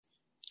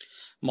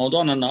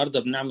موضوعنا النهاردة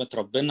بنعمة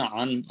ربنا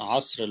عن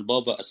عصر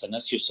البابا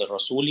أثناسيوس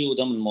الرسولي،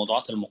 وده من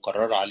الموضوعات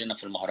المقررة علينا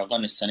في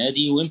المهرجان السنة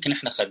دي، ويمكن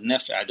احنا خدناه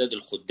في إعداد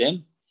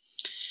الخدام.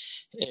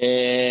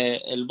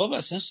 البابا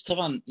أثناسيوس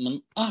طبعا من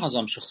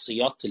أعظم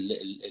شخصيات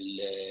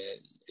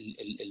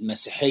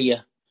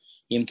المسيحية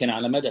يمكن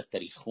على مدى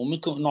التاريخ،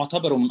 وممكن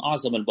نعتبره من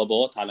أعظم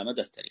البابوات على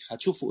مدى التاريخ.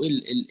 هتشوفوا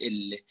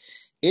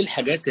إيه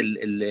الحاجات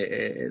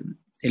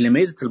اللي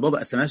ميزت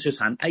البابا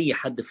أثناسيوس عن أي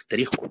حد في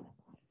التاريخ كله.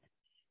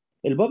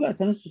 البابا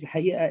أثناسيوس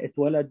الحقيقة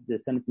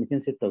اتولد سنة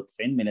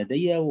 296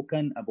 ميلادية،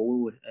 وكان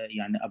أبوه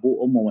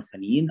أبوه وأمه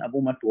وثنيين.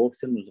 أبوه مات وهو في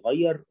سن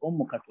صغير،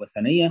 أمه كانت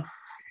وثنية.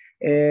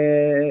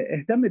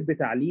 اهتمت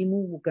بتعليمه،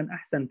 وكان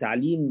أحسن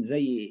تعليم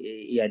زي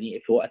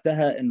في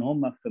وقتها إن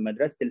هم في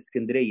مدرسة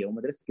الإسكندرية،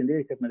 ومدرسة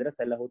الإسكندرية كانت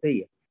مدرسة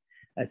لاهوتية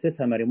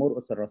أسسها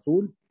مارمرقس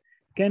الرسول.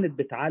 كانت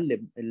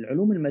بتعلم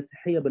العلوم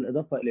المسيحية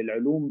بالإضافة إلى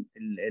العلوم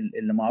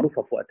اللي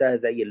معروفة في وقتها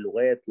زي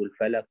اللغات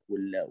والفلك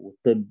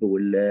والطب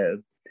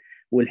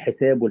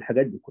والحساب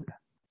والحاجات دي كلها.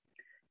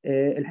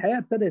 الحقيقه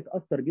ابتدى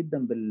يتاثر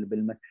جدا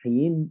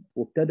بالمسيحيين،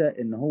 وابتدى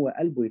ان هو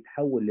قلبه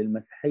يتحول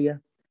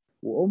للمسيحيه،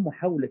 وامه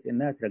حاولت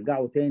انها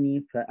ترجعه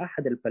تاني.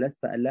 فاحد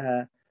الفلاسفه قال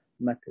لها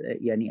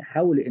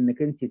حاولي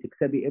انك انت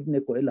تكسبي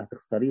ابنك والا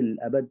هتخسريه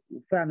للابد.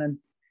 وفعلا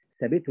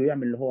سابته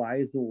يعمل اللي هو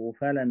عايزه،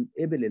 وفعلا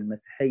قبل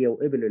المسيحيه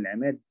وقبل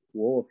العماد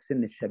وهو في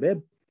سن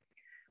الشباب،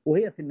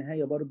 وهي في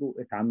النهايه برضو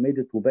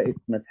اتعمدت وبقت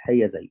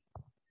مسيحيه زيه.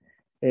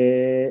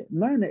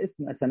 معنى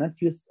اسم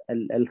اثناسيوس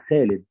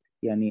الخالد،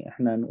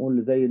 احنا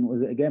نقول زي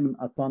جاي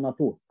من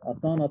اثاناتوس.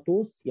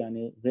 اثاناتوس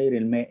يعني غير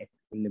المائت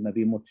اللي ما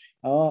بيموتش.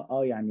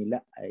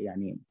 لا،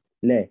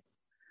 لا.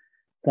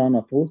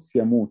 ثاناتوس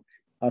يموت،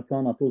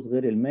 اثاناتوس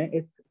غير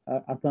المائت.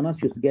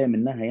 اثناسيوس جاي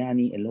منها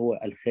اللي هو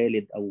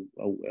الخالد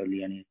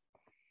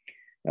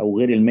او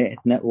غير المائت،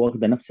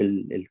 واخده نفس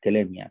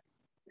الكلام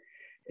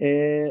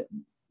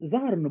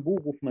ظهر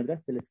نبوغه في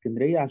مدرسة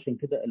الإسكندرية، عشان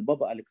كده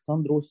البابا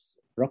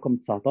ألكسندروس رقم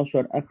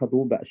 19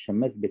 أخذه بقى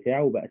الشماس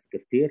بتاعه، بقى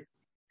سكرتير،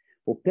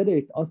 وابتدى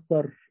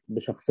يتأثر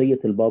بشخصية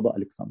البابا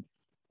ألكسندروس.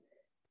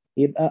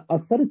 يبقى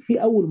أثرت فيه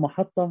أول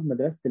محطة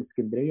مدرسة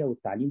الإسكندرية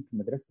والتعليم في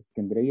مدرسة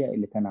الإسكندرية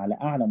اللي كان على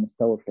أعلى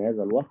مستوى في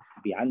هذا الوقت،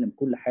 بيعلم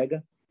كل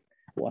حاجة،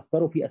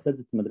 وأثروا فيه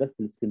أساتذة مدرسة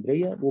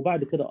الإسكندرية.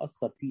 وبعد كده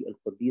أثر فيه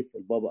القديس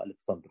البابا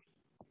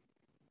ألكسندروس.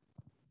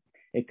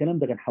 الكلام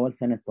ده كان حوالي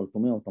سنة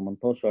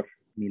 318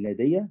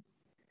 ميلادية.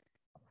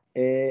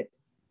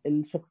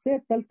 الشخصيه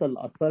الثالثه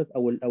اللي اثرت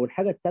او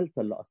الحاجه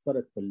الثالثه اللي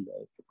اثرت في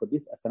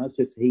القديس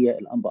اثناسيوس هي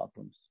الانبا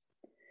انطونيوس.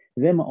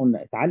 زي ما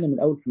قلنا اتعلم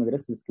الاول في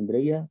مدرسه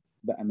الاسكندريه،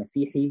 بقى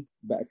مسيحي،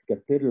 بقى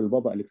سكرتير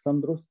للبابا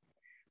الكسندروس،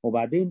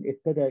 وبعدين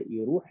ابتدى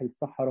يروح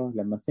الصحراء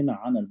لما سمع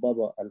عن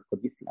البابا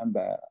القديس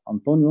الانبا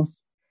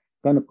انطونيوس.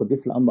 كان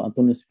القديس الانبا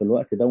انطونيوس في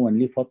الوقت ده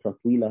ليه فتره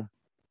طويله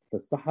في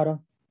الصحراء،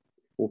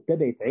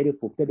 وابتدى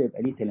يتعرف وابتدى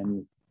يبقى ليه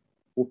تلاميذ،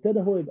 وابتدى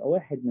هو يبقى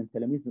واحد من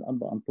تلاميذ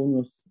الانبا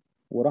انطونيوس،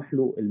 وراح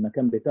له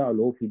المكان بتاعه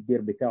اللي هو في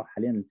الدير بتاعه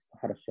حاليا في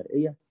الصحراء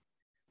الشرقيه،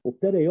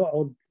 وابتدى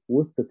يقعد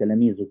وسط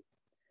تلاميذه.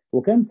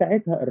 وكان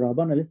ساعتها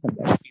الرهبانه لسه ما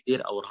بقاش في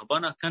دير او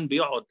رهبانه، كان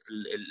بيقعد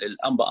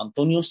الانبا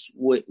انطونيوس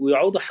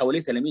ويقعدوا حواليه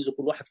تلاميذه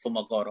كل واحد في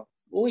مغاره،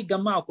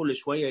 ويتجمعوا كل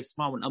شويه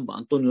يسمعوا من الانبا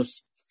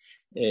انطونيوس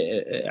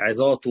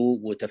عظاته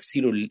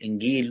وتفسيره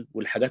للانجيل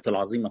والحاجات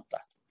العظيمه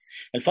بتاعته.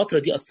 الفترة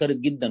دي أثرت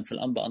جدا في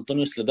الأنبا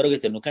أنطونيوس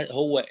لدرجة أنه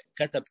هو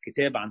كتب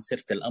كتاب عن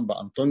سيرة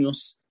الأنبا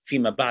أنطونيوس،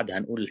 فيما بعد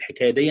هنقول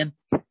الحكاية دي.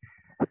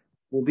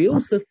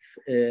 وبيوصف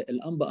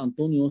الأنبا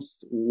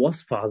أنطونيوس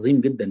وصف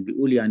عظيم جدا،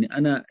 بيقول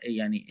أنا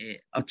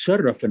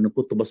أتشرف أن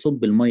كنت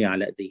بصب المية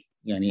على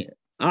أيديه.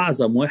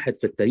 أعظم واحد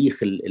في التاريخ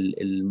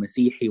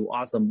المسيحي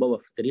وأعظم بابا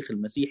في التاريخ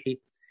المسيحي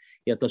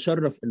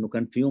يتشرف أنه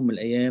كان في يوم من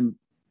الأيام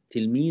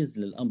تلميذ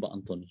للأنبا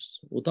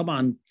أنطونيوس.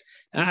 وطبعا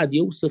قعد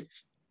يوصف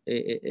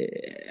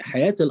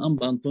حياة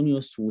الأنبا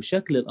أنطونيوس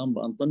وشكل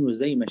الأنبا أنطونيوس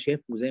زي ما شاف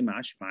وزي ما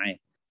عاش معاه،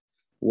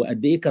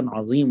 وقد إيه كان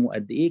عظيم،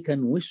 وقد إيه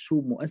كان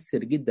وشه مؤثر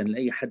جدا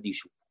لأي حد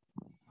يشوفه.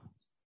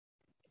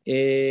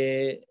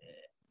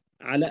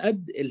 على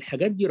قد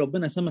الحاجات دي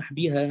ربنا سمح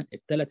بيها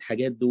الثلاث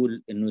حاجات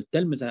دول، إنه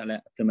يتلمذ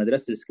في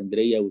مدرسة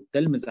الإسكندرية،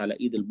 ويتلمذ على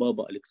إيد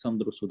البابا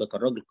ألكسندروس، وده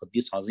كان راجل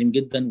قديس عظيم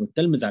جدا،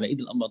 ويتلمذ على إيد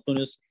الأنبا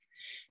أنطونيوس،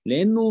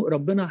 لأنه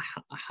ربنا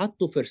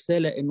حطه في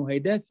رسالة إنه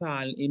هيدافع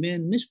عن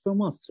الإيمان مش في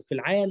مصر، في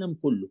العالم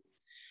كله.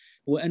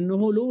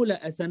 وأنه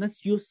لولا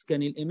أثناسيوس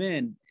كان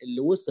الإيمان اللي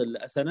وصل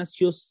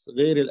لأثناسيوس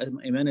غير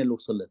الإيمان اللي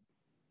وصل له.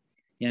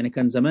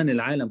 كان زمان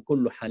العالم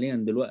كله حاليا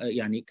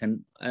دلوقتي كان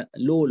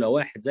لولا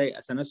واحد زي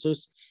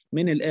أثناسيوس،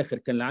 من الآخر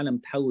كان العالم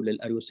تحول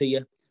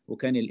للأريوسية،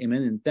 وكان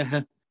الإيمان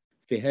انتهى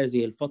في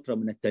هذه الفترة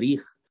من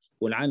التاريخ،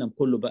 والعالم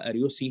كله بقى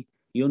أريوسي،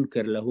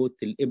 ينكر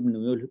لاهوت الابن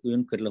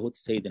وينكر لاهوت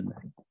السيد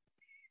المسيح.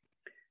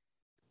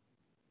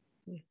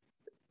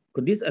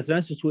 قديس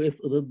اثناسيوس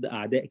وقف ضد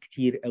اعداء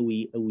كتير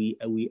قوي قوي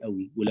قوي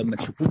قوي، ولما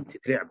تشوفوهم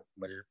تترعبوا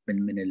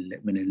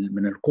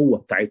من القوه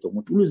بتاعتهم،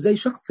 وتقولوا ازاي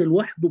شخص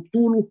لوحده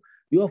بطوله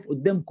يقف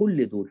قدام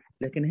كل دول.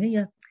 لكن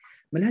هي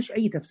ملهاش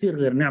اي تفسير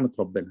غير نعمه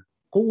ربنا،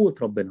 قوه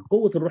ربنا،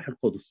 قوه الروح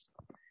القدس.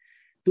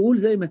 تقول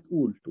زي ما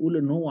تقول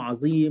ان هو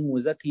عظيم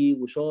وذكي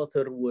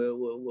وشاطر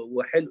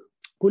وحلو،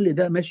 كل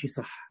ده ماشي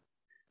صح،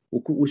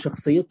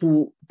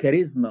 وشخصيته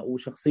كاريزما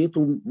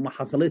وشخصيته ما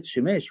حصلتش،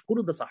 ماشي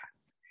كل ده صح،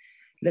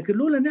 لكن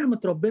لولا نعمة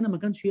ربنا ما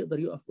كانش يقدر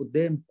يقف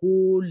قدام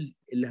كل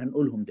اللي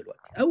هنقولهم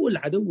دلوقتي. أول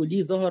عدو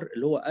ليه ظهر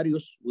اللي هو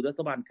أريوس، وده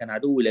طبعا كان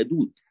عدو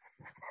لدود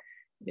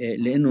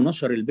لأنه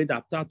نشر البدعة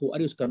بتاعته.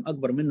 أريوس كان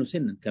أكبر منه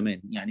سنا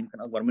كمان، يعني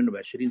يمكن أكبر منه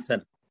ب20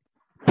 سنة،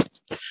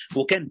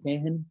 وكان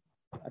كاهن.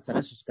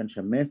 أثناسيوس كان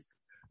شماس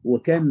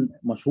وكان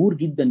مشهور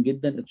جدا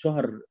جدا.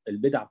 اتشهر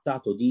البدعة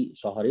بتاعته دي،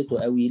 شهرته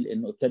قوي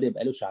لأنه ابتدى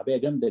يبقى له شعبية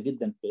جامدة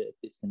جدا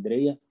في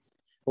اسكندرية.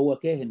 هو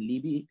كاهن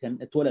ليبي، كان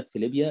اتولد في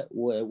ليبيا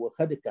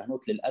وخد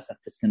الكهنوت للاسف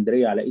في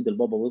اسكندريه على ايد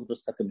البابا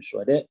بطرس خاتم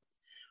الشهداء،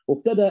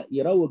 وابتدى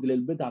يروج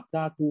للبدعه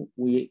بتاعته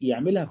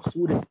ويعملها في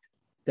صوره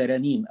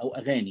ترانيم او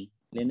اغاني،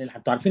 لان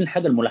انتوا عارفين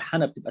الحاجه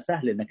الملحنه بتبقى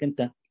سهل انك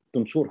انت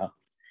تنشرها،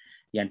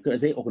 يعني بتبقى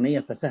زي اغنيه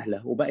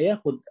فسهله، وبقى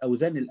ياخد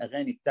اوزان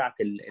الاغاني بتاعت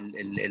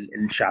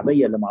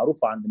الشعبيه اللي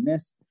معروفه عند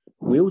الناس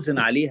ويوزن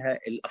عليها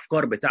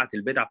الافكار بتاعت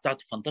البدعه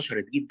بتاعته،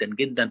 فانتشرت جدا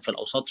جدا في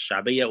الاوساط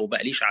الشعبيه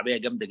وبقى ليه شعبيه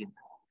جامده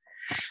جدا.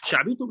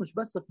 شعبيته مش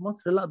بس في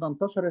مصر، لا ده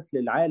انتشرت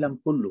للعالم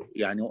كله،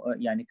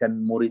 يعني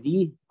كان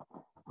مريديه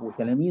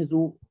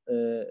وتلاميذه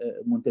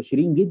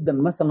منتشرين جدا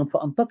مثلا في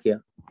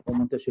انطاكيا،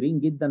 ومنتشرين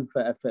جدا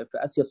في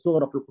اسيا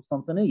الصغرى، في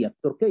القسطنطينيه في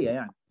تركيا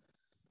يعني.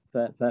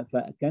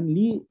 فكان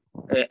ليه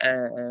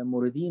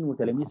مريدين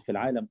وتلاميذ في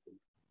العالم كله.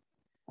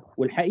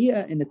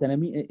 والحقيقه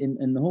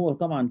ان هو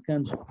طبعا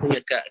كان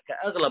شخصيه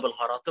كاغلب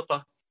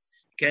الهراطقه،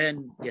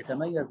 كان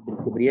يتميز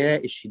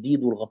بالكبرياء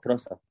الشديد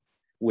والغطرسه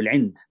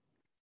والعند.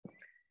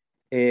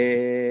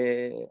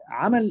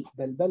 عمل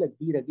بلبله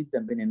كبيره جدا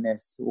بين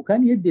الناس،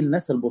 وكان يدي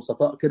الناس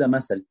البسطاء كده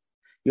مثل،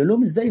 يقول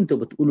لهم ازاي انتوا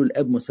بتقولوا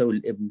الاب مساوي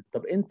للابن؟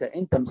 طب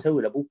انت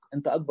مساوي لابوك؟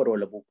 انت اكبر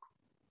ولا ابوك؟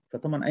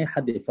 فطبعا اي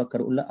حد يفكر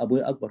يقول لا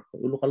ابويا اكبر،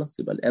 يقول له خلاص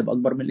يبقى الاب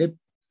اكبر من الابن.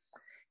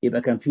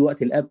 يبقى كان في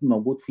وقت الاب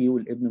موجود فيه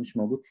والابن مش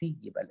موجود فيه،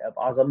 يبقى الاب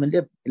اعظم من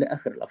الابن، الى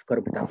اخر الافكار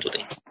بتاعته دي.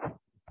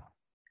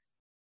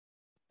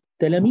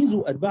 تلاميذه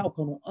واتباعه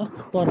كانوا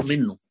اخطر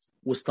منه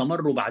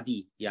واستمروا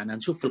بعديه. يعني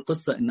هنشوف في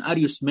القصه ان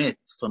اريوس مات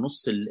في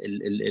نص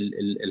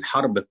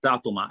الحرب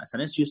بتاعته مع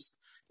اثناسيوس،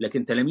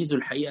 لكن تلاميذه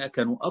الحقيقه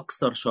كانوا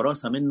اكثر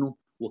شراسه منه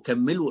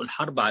وكملوا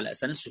الحرب على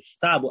اثناسيوس،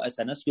 تعبوا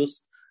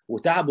اثناسيوس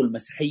وتعبوا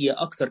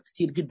المسيحيه اكثر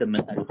كتير جدا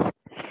من اريوس.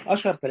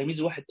 اشهر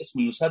تلاميذ واحد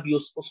اسمه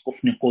يوسابيوس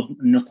اسقف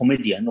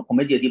نيقوميديا.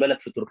 نيقوميديا دي بلد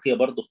في تركيا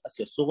برضه في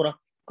اسيا الصغرى،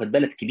 كانت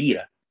بلد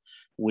كبيره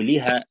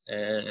وليها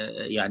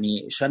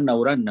يعني شنه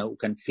ورنه،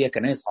 وكان فيها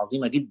كنائس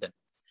عظيمه جدا.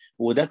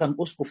 وده كان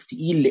اسقف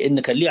تقيل لان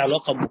كان ليه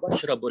علاقه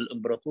مباشره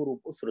بالامبراطور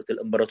وباسره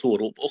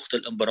الامبراطور وباخت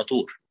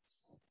الامبراطور.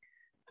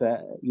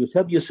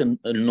 فيوسابيوس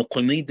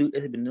النيقوميدي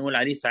بنقول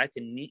عليه ساعات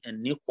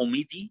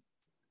النيقوميدي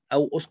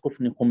او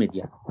اسقف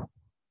نيقوميديا.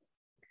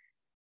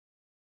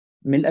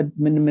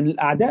 من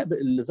الاعداء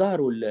اللي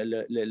ظهروا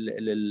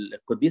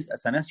للقديس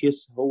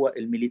اثناسيوس هو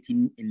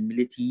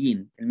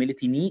الميليتينيين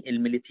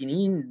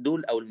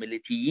دول، او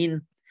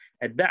الميليتيين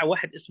اتباع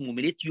واحد اسمه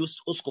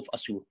ميليتيوس اسقف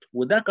اسيوط.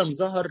 وده كان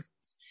ظهر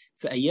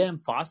في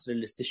عصر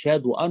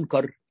الاستشهاد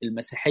وانكر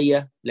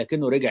المسيحيه،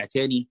 لكنه رجع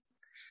تاني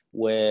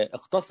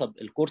واغتصب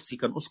الكرسي.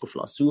 كان اسقف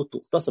الاسيوط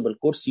واغتصب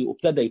الكرسي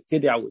وابتدى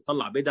يبتدع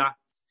ويطلع بدع،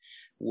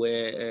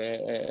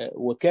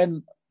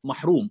 وكان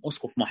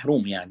اسقف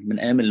محروم يعني من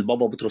ايام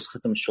البابا بطرس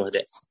خاتم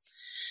الشهداء.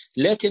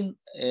 لكن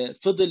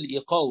فضل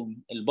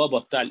يقاوم البابا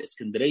بتاع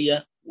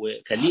الاسكندريه،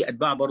 وكان ليه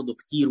اتباع برضه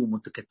كتير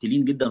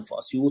ومتكتلين جدا في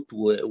اسيوط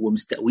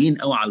ومستقوين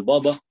قوي على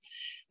البابا.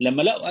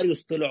 لما لقوا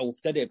اريوس طلع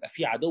وابتدى يبقى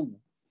في عدو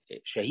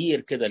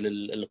شهير كده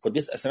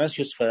للقديس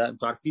اثناسيوس،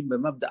 فانتوا عارفين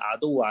بمبدا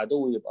عدو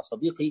يبقى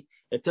صديقي،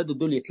 ابتدوا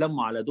دول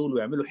يتلموا على دول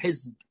ويعملوا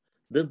حزب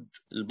ضد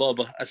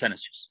البابا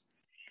اثناسيوس.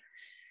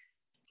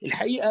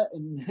 الحقيقه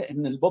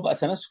ان البابا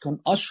اثناسيوس كان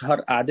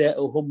اشهر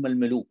اعدائه هم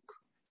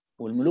الملوك،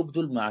 والملوك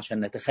دول عشان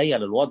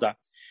نتخيل الوضع،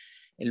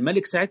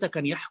 الملك ساعتها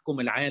كان يحكم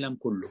العالم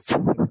كله.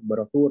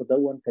 الامبراطور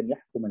كان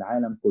يحكم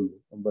العالم كله.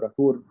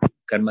 الامبراطور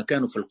كان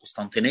مكانه في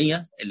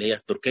القسطنطينيه اللي هي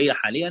تركيا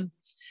حاليا،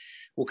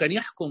 وكان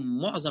يحكم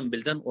معظم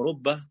بلدان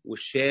أوروبا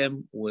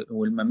والشام،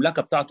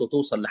 والمملكة بتاعته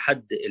توصل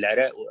لحد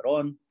العراق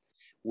وإيران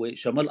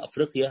وشمال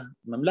أفريقيا.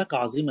 مملكة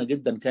عظيمة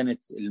جدا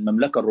كانت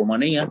المملكة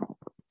الرومانية.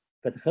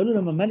 فتخيلوا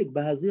لما ملك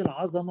بهذه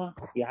العظمة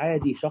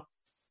يعادي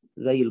شخص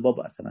زي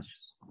البابا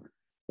أثناسيوس.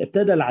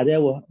 ابتدى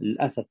العداوة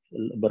للأسف.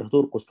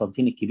 الإمبراطور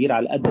قسطنطين الكبير،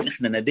 على قد إن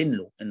إحنا ندين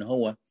له إن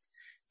هو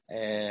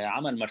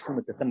عمل مرسوم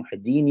التسامح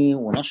الديني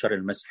ونشر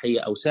المسيحية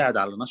أو ساعد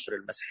على نشر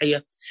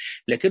المسيحية،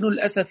 لكنه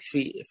للأسف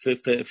في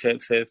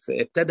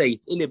ابتدى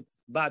يتقلب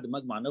بعد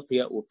مجمع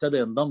نقيا، وابتدى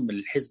ينضم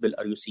للحزب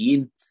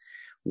الأريوسيين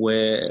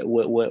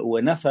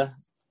ونفى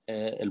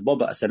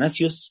البابا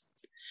أثناسيوس.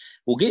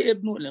 وجاء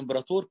ابنه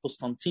الإمبراطور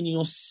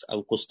قسطنطينيوس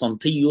أو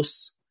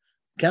قسطنطيوس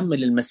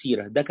كمل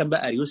المسيرة. ده كان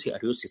بقى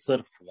أريوسي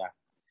صرف يعني.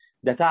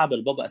 ده تعب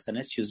البابا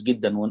أثناسيوس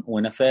جدا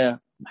ونفاه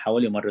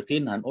حوالي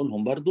مرتين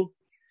هنقولهم برضو.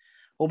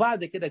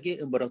 وبعد كده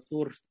جه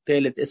امبراطور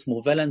ثالث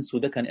اسمه فالنس،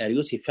 وده كان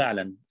اريوسي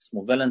فعلا،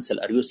 اسمه فالنس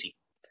الاريوسي،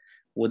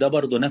 وده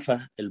برضه نفى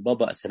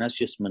البابا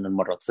اثناسيوس من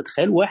المرات.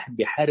 فتخيل واحد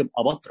بيحارب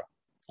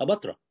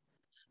اباطره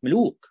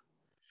ملوك،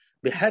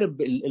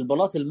 بيحارب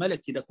البلاط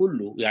الملكي ده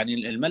كله. يعني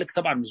الملك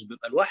طبعا مش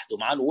بيبقى لوحده،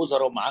 معاه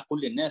الوزراء ومعاه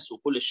كل الناس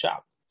وكل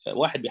الشعب،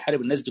 فواحد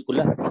بيحارب الناس دي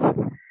كلها.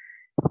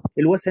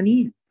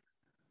 الوثنيين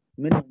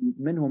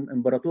منهم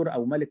امبراطور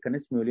او ملك كان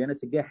اسمه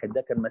يوليانوس الجاحد،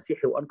 ده كان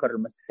مسيحي وانكر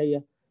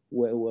المسيحيه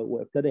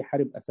وابتدى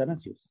يحارب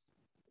اثناسيوس.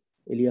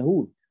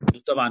 اليهود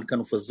طبعا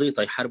كانوا في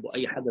الزيطه يحاربوا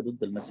اي حاجه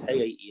ضد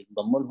المسيحيه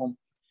ينضموا لهم.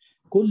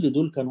 كل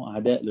دول كانوا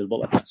اعداء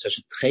للبابا اثناسيوس.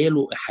 عشان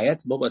تخيلوا حياه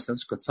بابا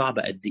اثناسيوس كانت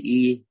صعبه قد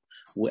ايه،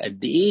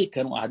 وقد ايه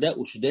كانوا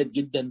اعداء شداد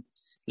جدا،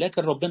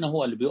 لكن ربنا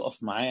هو اللي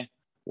بيقف معاه،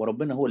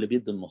 وربنا هو اللي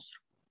بيدي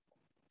النصر.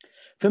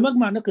 في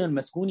مجمع نقيا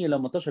المسكوني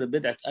لما انتشرت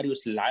بدعه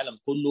اريوس للعالم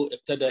كله،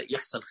 ابتدى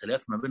يحصل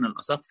خلاف ما بين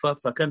الاساقفه،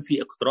 فكان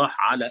في اقتراح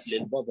على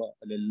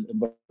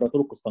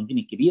للامبراطور قسطنطين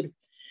الكبير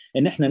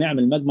ان احنا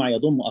نعمل مجمع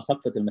يضم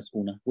اساقفه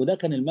المسكونه، وده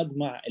كان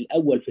المجمع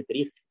الاول في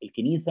تاريخ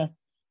الكنيسه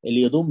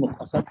اللي يضم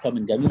اساقفه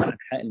من جميع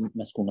انحاء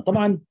المسكونه.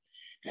 طبعا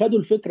خدوا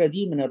الفكره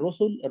دي من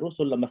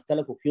الرسل لما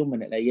اختلفوا في يوم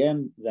من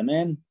الايام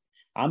زمان،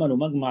 عملوا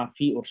مجمع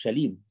في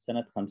اورشليم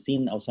سنه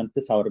 50 او سنه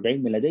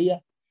 49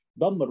 ميلاديه،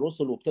 ضم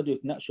الرسل وابتدوا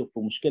يتناقشوا في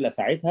مشكله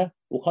ساعتها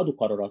وخدوا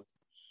قرارات.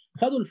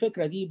 خدوا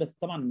الفكره دي، بس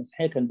طبعا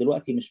المسيحيه كان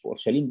دلوقتي مش في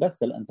اورشليم بس،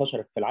 اللي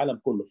انتشرت في العالم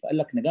كله، فقال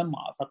لك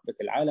نجمع اساقفه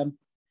العالم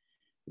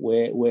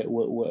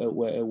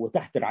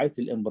وتحت رعايه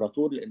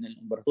الامبراطور، لان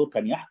الامبراطور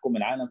كان يحكم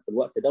العالم في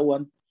الوقت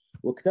دون.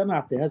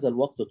 واجتمع في هذا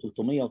الوقت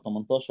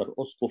 318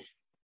 اسقف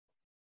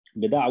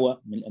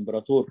بدعوه من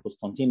الامبراطور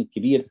قسطنطين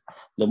الكبير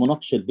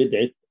لمناقشه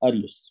بدعه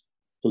اريوس.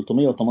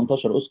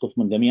 318 اسقف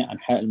من جميع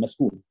انحاء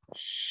المسكون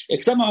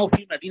اجتمعوا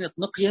في مدينه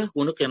نقيه،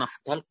 ونقيه انا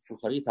هحطها لكم في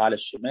الخريطه على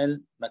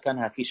الشمال،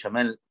 مكانها في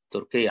شمال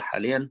تركيا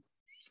حاليا،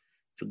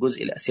 في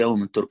الجزء الاسيوي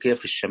من تركيا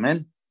في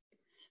الشمال،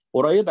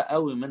 قريبه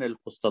قوي من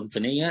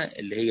القسطنطينيه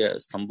اللي هي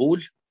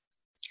اسطنبول.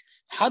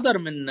 حضر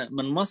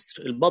من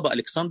مصر البابا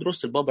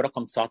الكسندروس، البابا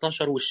رقم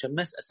 19،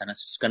 والشماس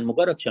اثناسيوس، كان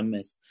مجرد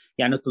شماس.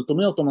 يعني ال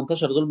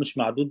 318 دول مش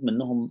معدود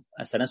منهم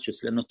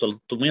اثناسيوس، لان ال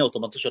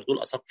 318 دول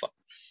اساقفه.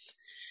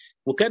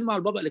 وكان مع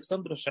البابا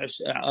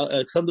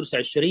الكسندروس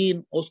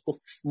 20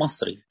 اسقف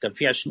مصري، كان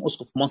في 20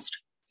 اسقف مصري.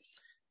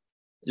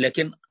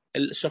 لكن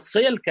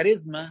الشخصيه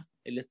الكاريزما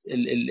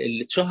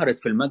اللي اتشهرت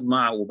في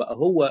المجمع وبقى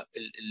هو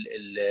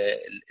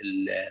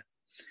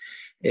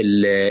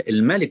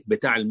الملك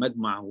بتاع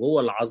المجمع وهو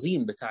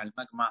العظيم بتاع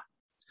المجمع،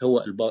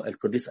 هو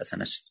القديس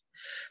أثناسيوس.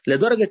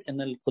 لدرجة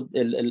أن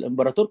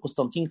الإمبراطور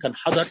قسطنطين كان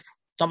حضر،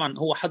 طبعا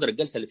هو حضر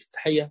الجلسة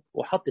الافتتاحية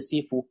وحط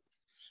سيفه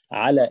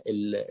على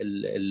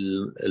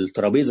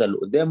الترابيزة اللي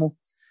قدامه،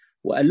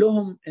 وقال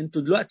لهم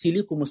انتوا دلوقتي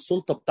ليكم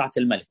السلطة بتاعت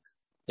الملك،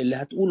 اللي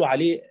هتقولوا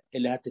عليه،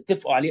 اللي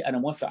هتتفقوا عليه أنا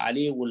موافق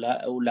عليه،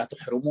 واللي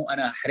هتحرموه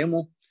أنا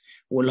هحرمه،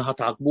 واللي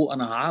هتعاقبوه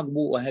أنا هعاقبه،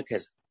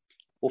 وهكذا.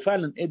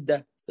 وفعلا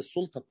ادى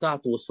السلطه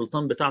بتاعته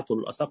والسلطان بتاعته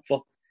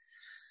للاساقفه.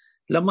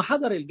 لما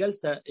حضر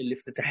الجلسه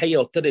الافتتاحيه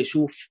وابتدى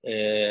يشوف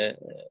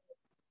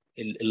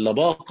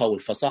اللباقه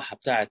والفصاحه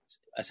بتاعت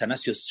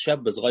اثناسيوس،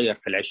 شاب صغير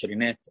في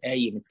العشرينات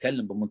قايم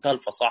يتكلم بمنتهى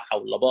الفصاحه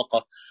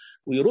واللباقه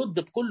ويرد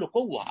بكل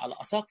قوه على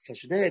اساقفه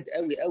شداد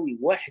قوي قوي،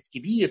 واحد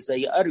كبير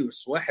زي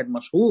اريوس، واحد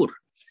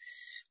مشهور،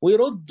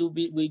 ويرد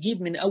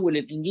ويجيب من اول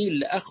الانجيل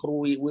لاخره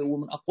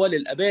ومن اقوال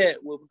الاباء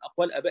ومن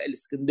اقوال اباء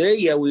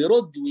الاسكندريه،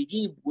 ويرد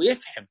ويجيب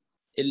ويفهم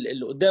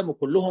اللي قدامه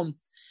كلهم.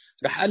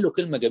 راح قال له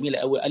كلمه جميله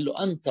قوي، قال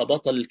له انت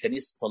بطل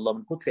كنيسه الله،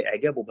 من كتر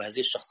اعجابه بهذه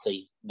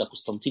الشخصيه. ده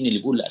قسطنطين اللي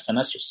بيقول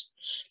لاثناسيوس.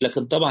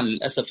 لكن طبعا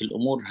للاسف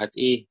الامور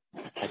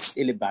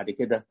هتتقلب بعد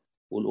كده،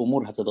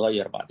 والامور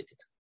هتتغير بعد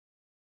كده.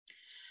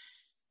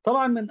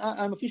 طبعا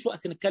ما فيش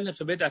وقت نتكلم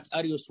في بدعه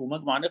اريوس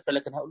ومجمع نقيا،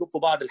 لكن هقول لكم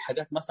بعض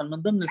الحاجات. مثلا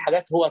من ضمن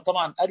الحاجات، هو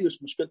طبعا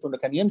اريوس مشكلته انه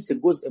كان يمسك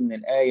جزء من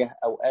الايه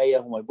او ايه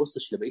وما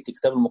يبصش لبقيه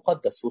الكتاب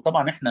المقدس.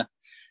 وطبعا احنا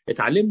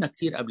اتعلمنا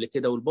كتير قبل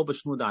كده، والبابا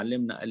شنودة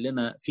علمنا، قال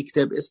لنا في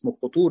كتاب اسمه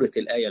خطوره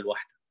الايه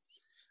الواحده.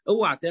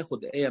 اوعى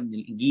تاخد ايه من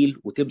الانجيل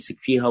وتمسك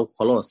فيها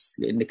وخلاص،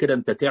 لان كده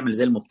انت تعمل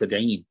زي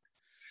المبتدعين.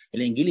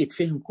 الانجيل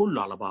يتفهم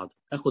كله على بعضه،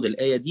 اخد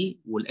الايه دي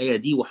والايه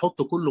دي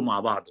واحط كله مع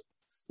بعضه،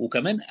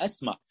 وكمان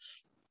اسمع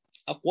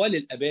اقوال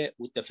الاباء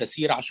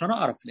والتفاسير عشان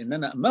اعرف، لان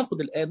انا ما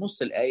اخد الايه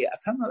نص الايه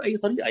افهمها باي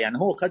طريقه. يعني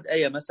هو خد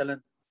ايه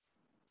مثلا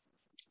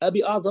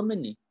ابي اعظم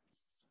مني،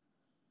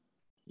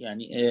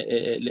 يعني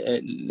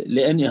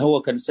لان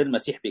هو كان سيد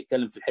المسيح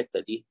بيتكلم في الحته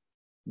دي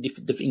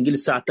في انجيل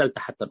الساعه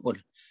الثالثه حتى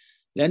نقولها،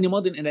 لاني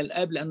ماض الى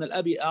الاب لان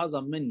الاب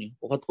اعظم مني،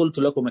 وقد قلت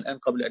لكم الان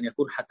قبل ان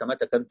يكون حتى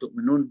متى كنتم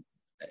تؤمنون،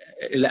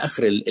 الى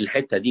اخر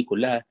الحته دي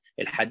كلها،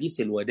 الحديث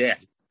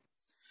الوداعي.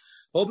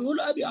 هو بيقول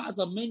ابي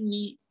اعظم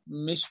مني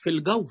مش في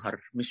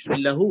الجوهر، مش في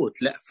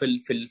اللاهوت، لا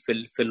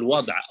في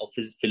الوضع او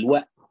في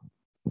الوقت.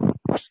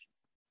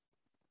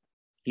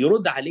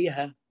 يرد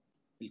عليها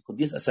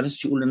القديس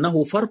اثناسيوس يقول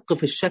انه فرق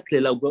في الشكل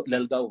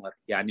للجوهر.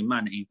 يعني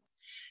معنى ايه؟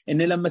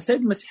 ان لما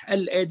السيد المسيح قال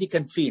الايه دي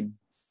كان فين؟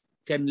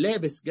 كان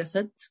لابس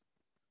جسد،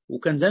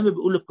 وكان زي ما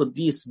بيقول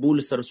القديس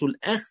بولس الرسول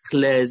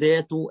اخلى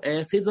ذاته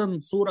اخذا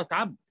صوره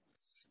عبد.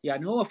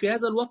 يعني هو في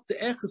هذا الوقت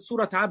اخذ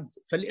صوره عبد،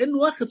 فلانه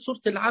واخد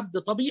صوره العبد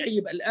طبيعي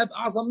يبقى الاب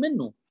اعظم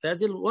منه في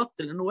هذا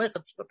الوقت، لانه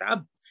واخد صوره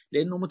عبد،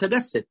 لانه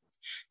متجسد.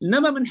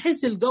 انما من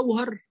حيث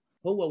الجوهر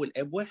هو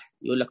والاب واحد.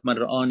 يقول لك من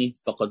رآني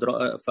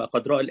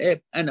فقد رأى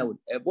الاب، انا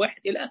والاب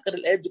واحد، الى اخر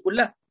الايات دي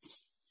كلها.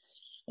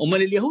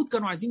 امال اليهود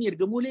كانوا عايزين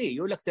يرجموه ليه؟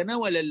 يقول لك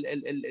تناول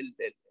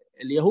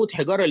اليهود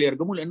حجاره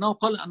ليرجموه لانه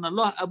قال ان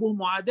الله ابوه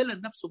معادلا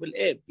نفسه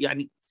بالاب.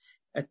 يعني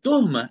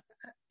التهمه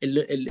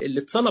اللي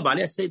اتصلب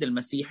عليها السيد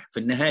المسيح في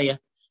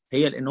النهايه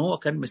هي لان هو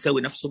كان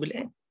مساوي نفسه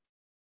بالاب.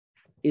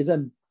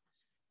 اذا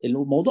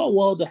الموضوع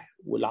واضح،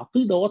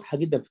 والعقيده واضحه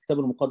جدا في الكتاب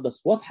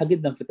المقدس، واضحه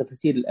جدا في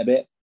تفاسير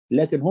الاباء.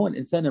 لكن هو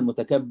الانسان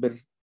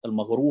المتكبر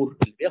المغرور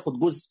اللي بياخد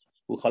جزء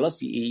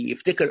وخلاص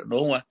يفتكر ان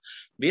هو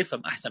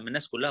بيفهم احسن من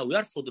الناس كلها،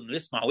 ويرفض انه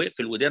يسمع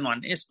ويقفل ودانه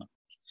عن اسمه.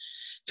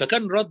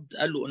 فكان رد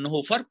قال له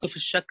انه فرق في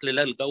الشكل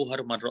لا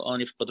الجوهر، من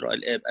رآني فقد رأى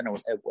الاب، انا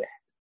والاب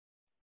واحد.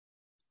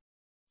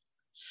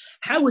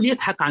 حاول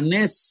يضحك على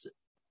الناس،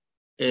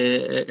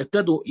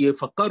 ابتدوا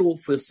يفكروا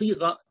في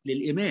صيغه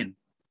للايمان،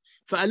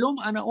 فقال لهم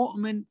انا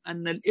اؤمن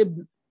ان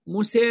الابن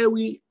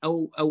مساوي،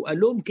 او قال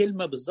لهم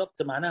كلمه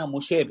بالظبط معناها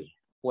مشابه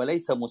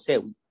وليس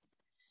مساوي،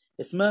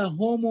 اسمها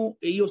هومو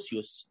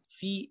ايوسيوس.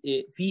 في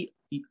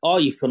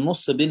اي في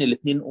النص بين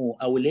الاثنين،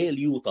 او اللي هي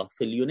اليوتا،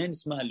 في اليونان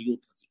اسمها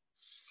اليوتا دي.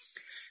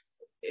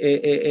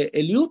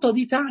 اليوتا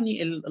دي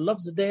تعني،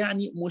 اللفظ ده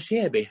يعني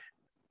مشابه.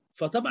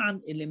 فطبعا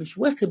اللي مش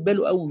واخد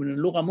باله قوي من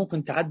اللغه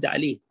ممكن تعدي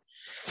عليه،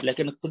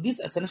 لكن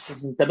القديس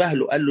أثناسيوس انتبه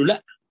له، قال له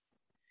لا،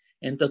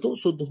 انت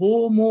تقصد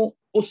هومو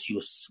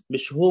اوسيوس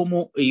مش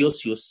هومو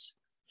ايوسيوس.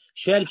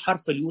 شال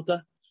حرف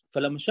اليوتا،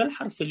 فلما شال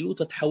حرف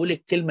اليوتا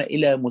تحولت كلمه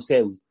الى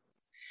مساوي.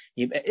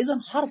 يبقى اذا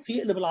حرف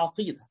يقلب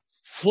العقيده.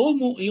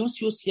 هومو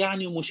ايوسيوس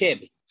يعني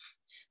مشابه.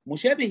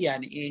 مشابه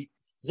يعني ايه؟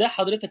 زي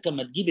حضرتك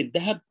لما تجيب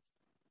الذهب،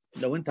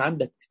 لو انت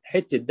عندك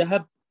حته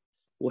ذهب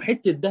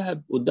وحته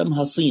ذهب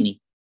قدامها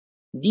صيني،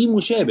 دي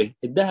مشابه.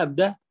 الذهب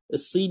ده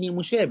الصيني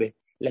مشابه،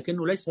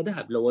 لكنه ليس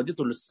ذهب. لو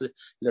وديته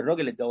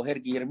للراجل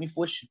الجواهرجي يرميه في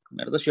وشك،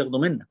 ما يرضاش ياخده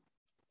منك،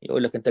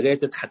 يقول لك انت جاي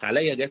تضحك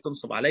عليا، جاي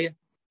تنصب عليا.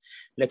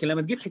 لكن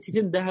لما تجيب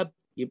حتتين ذهب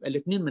يبقى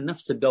الاثنين من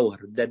نفس الجوهر،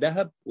 ده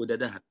ذهب وده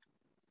ذهب.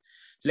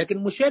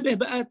 لكن مشابه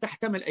بقى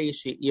تحتمل اي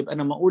شيء. يبقى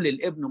انا ما اقول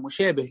الابن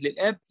مشابه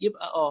للاب،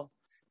 يبقى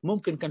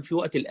ممكن كان في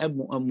وقت الاب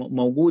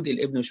موجود،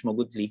 الابن مش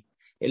موجود ليه.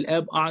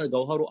 الاب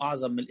جوهره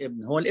اعظم من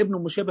الابن. هو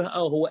الابن مشابه،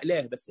 هو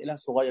اله، بس اله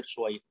صغير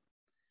شويه.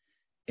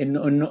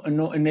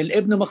 ان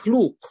الابن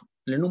مخلوق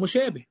لانه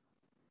مشابه.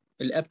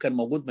 الاب كان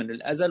موجود من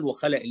الازل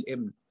وخلق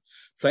الابن.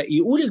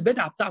 فيقول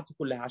البدعه بتاعته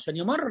كلها عشان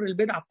يمرر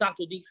البدعه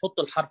بتاعته دي، يحط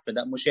الحرف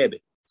ده مشابه.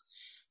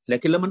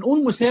 لكن لما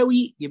نقول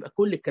مساوي يبقى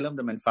كل الكلام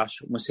ده ما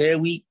ينفعش.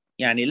 مساوي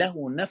يعني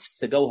له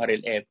نفس جوهر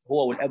الاب،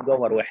 هو والاب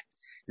جوهر واحد.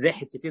 زي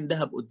حتتين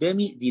ذهب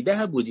قدامي، دي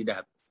ذهب ودي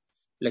ذهب.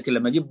 لكن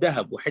لما اجيب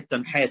ذهب وحته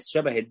نحاس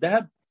شبه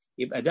الذهب،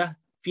 يبقى ده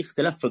في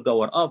اختلاف في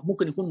الجوهر.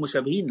 ممكن يكون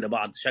مشابهين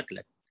لبعض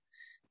شكلا،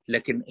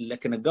 لكن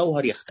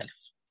الجوهر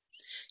يختلف.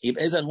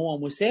 يبقى اذا هو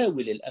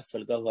مساوي للاب في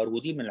الجوهر،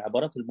 ودي من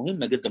العبارات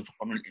المهمه جدا في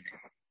قانون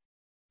الايمان.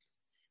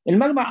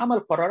 المجمع عمل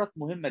قرارات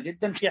مهمه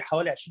جدا، فيها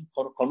حوالي 20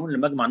 قانون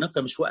لمجمع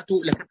نقيا، مش وقته.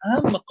 لكن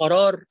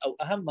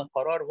اهم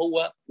قرار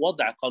هو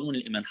وضع قانون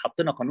الايمان.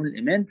 حطينا قانون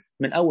الايمان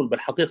من اول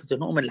بالحقيقه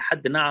نؤمن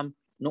لحد نعم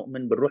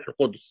نؤمن بالروح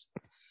القدس.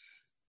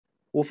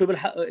 وفي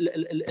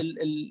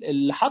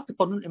اللي حط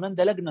قانون الايمان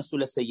ده لجنه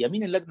ثلاثيه.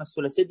 مين اللجنه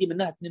الثلاثيه دي؟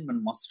 منها 2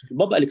 من مصر،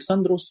 البابا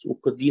الكسندروس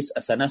والقديس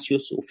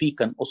اثناسيوس، وفي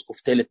كان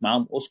اسقف ثالث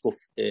معاهم،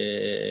 اسقف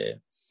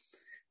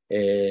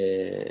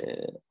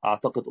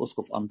اعتقد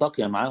اسقف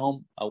انطاكيا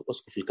معاهم، او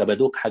اسقف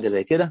الكبادوك، حاجه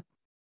زي كده،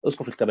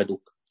 اسقف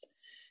الكبادوك.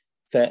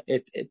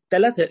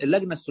 فالثلاثه،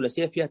 اللجنه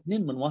الثلاثيه فيها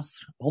 2 من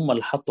مصر، هم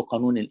اللي حطوا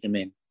قانون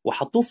الايمان،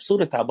 وحطوه في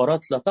صوره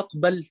عبارات لا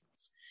تقبل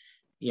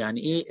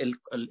يعني ايه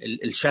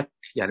الشك.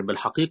 يعني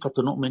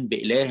بالحقيقه نؤمن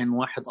باله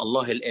واحد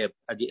الله الاب،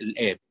 ادي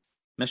الاب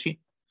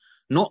ماشي.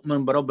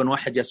 نؤمن برب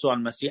واحد يسوع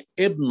المسيح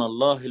ابن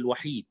الله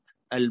الوحيد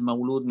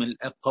المولود من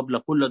الاب قبل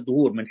كل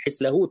الدهور من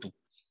حيث لاهوته،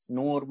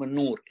 نور من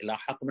نور الى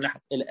حق من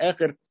حق، الى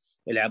اخر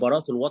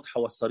العبارات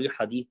الواضحه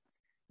والصريحه دي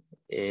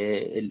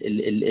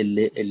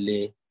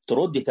اللي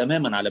ترد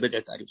تماما على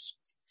بدعه اريوس.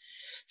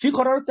 في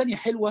قرارات تانية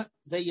حلوه،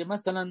 زي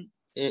مثلا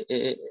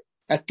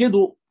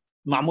اكدوا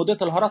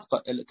معمودات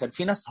الهرطقه. كان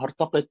في ناس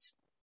هرطقت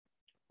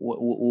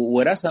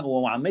ورسم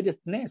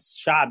وعمدت ناس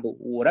شعب،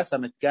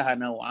 ورسمت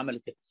كهنه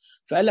وعملت.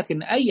 فقال لك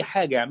ان اي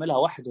حاجه يعملها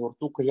واحد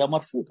هرطوقي هي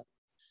مرفوضه،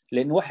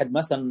 لان واحد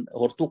مثلا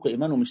هرطوقي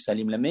ايمانه مش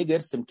سليم، لما يجي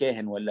يرسم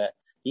كاهن ولا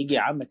يجي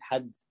يعمد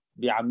حد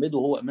بيعمده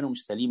هو ايمانه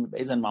مش سليم،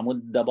 يبقى اذا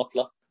المعمود ده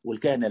باطله،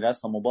 والكاهن اللي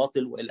رسمه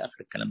باطل، والى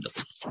اخر الكلام ده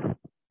كله.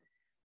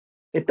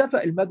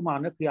 اتفق المجمع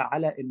نقيا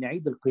على ان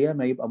عيد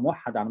القيامه يبقى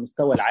موحد على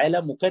مستوى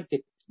العالم، وكانت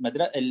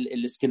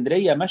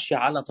الاسكندريه ماشيه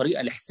على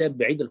طريقه لحساب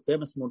بعيد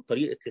القيامه اسمه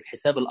طريقه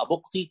الحساب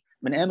الابقطي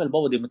من ايام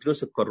البابا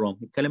ديمتريوس الكرام.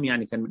 الكلام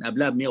يعني كان من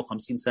قبلها ب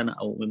 150 سنه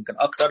او يمكن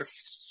اكثر.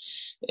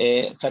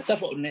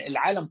 فاتفقوا ان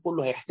العالم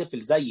كله هيحتفل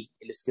زي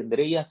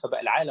الاسكندريه،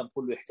 فبقى العالم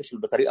كله يحتفل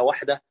بطريقه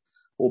واحده.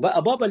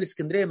 وبقى بابا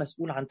الاسكندريه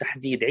مسؤول عن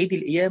تحديد عيد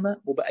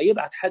القيامه، وبقى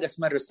يبعت حاجه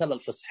اسمها الرساله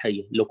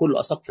الفصحيه لكل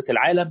اساقفه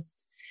العالم،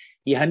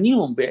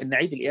 يهنيهم بان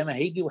عيد القيامه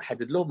هيجي،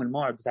 ويحدد لهم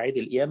الموعد بتاع عيد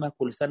القيامه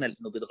كل سنه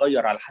لانه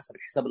بيتغير على حسب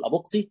الحساب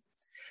الابقطي،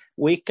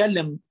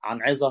 ويتكلم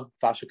عن عظه.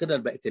 فعشان كده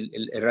بقت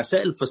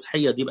الرسائل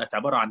الفصحيه دي بقت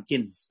عباره عن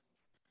كنز.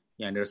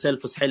 يعني الرسائل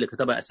الفصحية اللي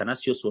كتبها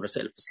أثناسيوس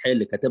والرسائل الفصحية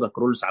اللي كتبها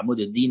كرولوس عمود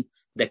الدين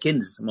ده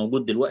كنز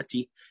موجود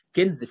دلوقتي،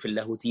 كنز في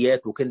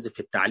اللاهوتيات وكنز في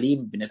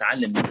التعليم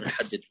بنتعلم منه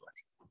لحد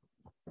دلوقتي.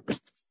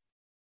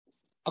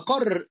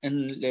 أقرر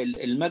أن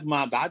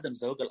المجمع بعدم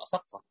زواج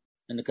الأساقفة،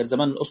 ان كان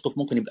زمان الاسقف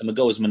ممكن يبقى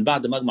متجوز، من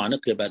بعد مجمع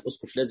نقيا بقى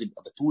الاسقف لازم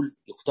يبقى بتول،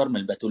 يختار من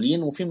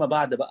البتولين، وفيما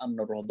بعد بقى من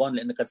الرهبان،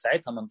 لان كان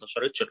ساعتها ما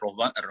انتشرتش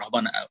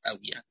الرهبان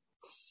قوي يعني.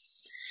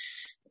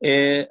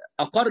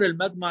 اقر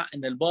المجمع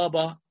ان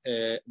البابا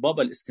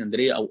بابا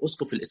الاسكندريه او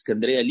اسقف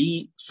الاسكندريه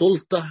ليه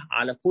سلطه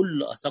على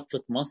كل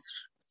اساقفه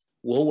مصر،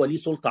 وهو ليه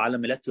سلطه على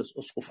ميلاتيوس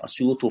اسقف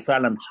اسيوط،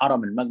 وفعلا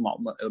حرم المجمع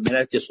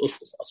ميلاتيوس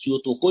اسقف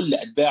اسيوط وكل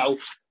اتباعه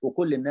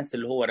وكل الناس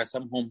اللي هو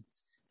رسمهم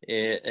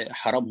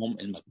حرمهم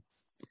المجمع.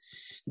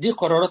 دي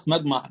قرارات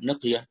مجمع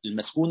نقيا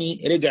المسكوني.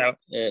 رجع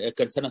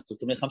كان سنة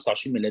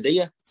 325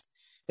 ميلادية،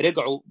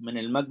 رجعوا من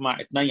المجمع،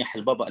 اتنيح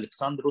البابا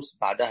ألكسندروس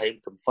بعدها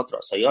يمكن بفترة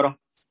قصيرة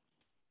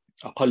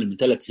أقل من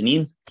 3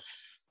 سنين.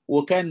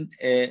 وكان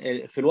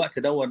في الوقت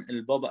دون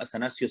البابا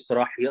أثناسيوس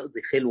راح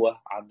يقضي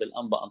خلوة عند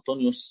الأنبا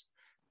أنطونيوس،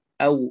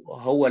 أو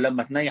هو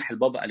لما تنيح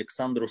البابا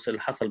ألكسندروس اللي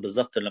حصل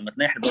بالظبط، لما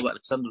تنيح البابا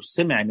ألكسندروس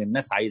سمع إن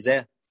الناس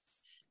عايزاه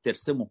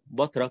ترسمه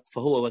بطرك،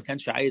 فهو ما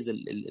كانش عايز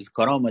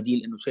الكرامة دي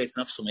لأنه شايف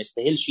نفسه ما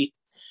يستاهلش.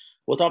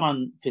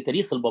 وطبعا في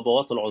تاريخ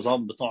البابوات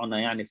العظام بتوعنا،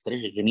 يعني في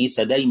تاريخ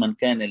الكنيسة دايما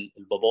كان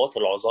البابوات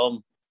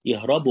العظام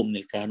يهربوا من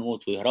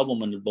الكهنوت ويهربوا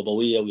من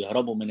البابوية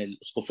ويهربوا من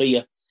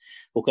الأسقفية،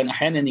 وكان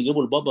أحيانا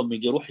يجيبوا البابا لما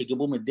يروح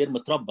يجيبوه من الدير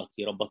متربط،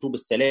 يربطوه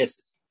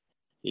بالسلاسل،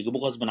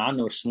 يجيبوه غصب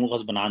عنه ويرسموه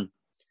غصب عنه،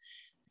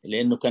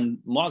 لأنه كان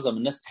معظم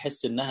الناس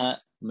تحس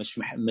إنها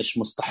مش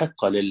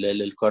مستحقة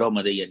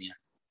للكرامة دي يعني.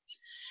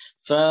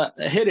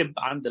 فهرب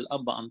عند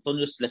الأنبا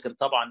أنطونيوس، لكن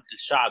طبعا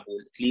الشعب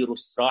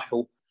والكليروس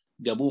راحوا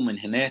جابوه من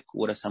هناك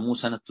ورسموه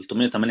سنة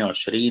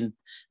 328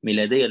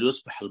 ميلادية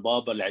ليصبح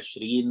البابا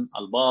العشرين،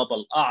 البابا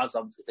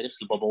الأعظم في تاريخ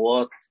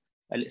البابوات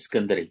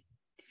الإسكندرية.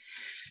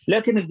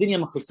 لكن الدنيا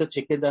ما خلصتش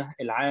كده،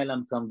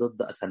 العالم كان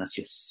ضد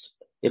أثناسيوس،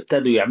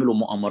 ابتدوا يعملوا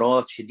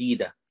مؤامرات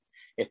شديدة،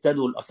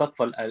 ابتدوا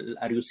الأساقفة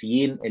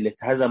الأريوسيين اللي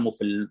اتهزموا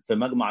في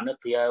مجمع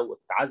نقيا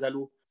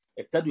واتعزلوا،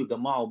 ابتدوا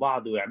يجمعوا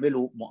بعض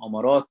ويعملوا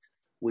مؤامرات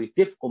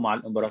ويتفقوا مع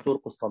الامبراطور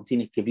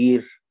قسطنطين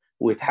الكبير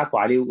ويضحكوا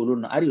عليه ويقولوا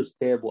ان اريوس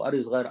تاب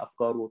واريوس غير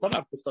افكاره.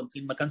 وطبعا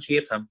قسطنطين ما كانش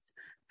يفهم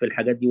في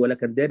الحاجات دي ولا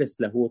كان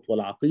دارس لاهوت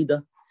ولا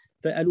عقيده،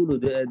 فقالوا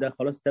له ده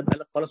خلاص تاب،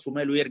 قال خلاص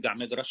وماله يرجع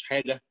ما يجراش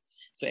حاجه.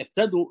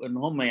 فابتدوا ان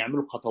هم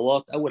يعملوا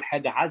خطوات. اول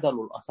حاجه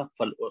عزلوا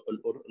الاساقفه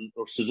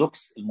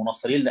الارثوذكس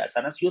المناصرين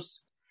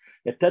لاثناسيوس،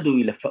 ابتدوا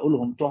يلفقوا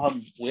لهم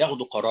تهم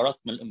وياخدوا قرارات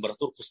من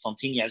الامبراطور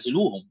قسطنطين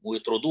يعزلوهم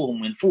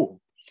ويطردوهم وينفوهم،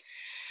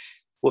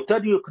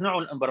 وابتدوا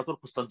يقنعوا الامبراطور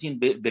قسطنطين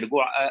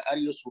برجوع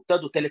اريوس.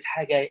 وابتدوا ثالث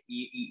حاجه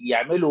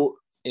يعملوا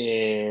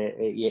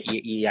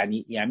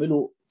يعني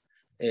يعملوا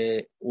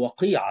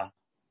وقيعه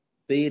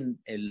بين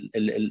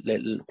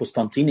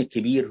القسطنطين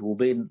الكبير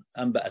وبين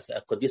انبا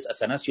القديس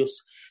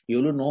اثناسيوس،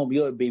 يقولوا ان هو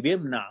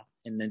بيمنع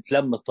ان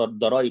تلم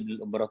الضرائب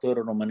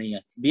للامبراطوريه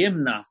الرومانيه،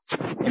 بيمنع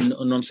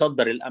انه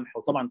نصدر القمح.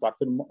 وطبعا انتوا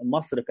عارفين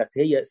مصر كانت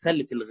هي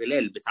سله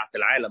الغلال بتاعه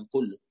العالم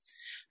كله،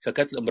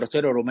 فكانت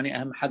الامبراطوريه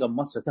الرومانيه اهم حاجه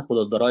مصر تاخد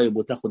الضرائب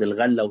وتاخد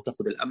الغله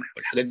وتاخد القمح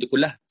والحاجات دي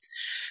كلها.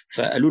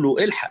 فقالوا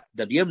له الحق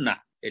ده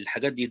بيمنع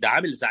الحاجات دي، ده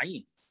عامل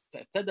زعيم.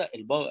 فابتدى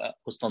البابا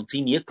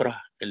قسطنطين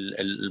يكره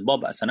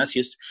البابا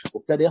اثناسيوس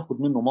وابتدى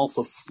ياخد منه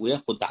موقف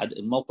وياخد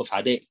موقف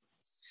عدائي،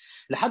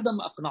 لحد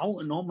ما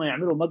اقنعوه ان هم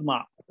يعملوا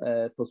مجمع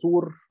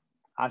فصور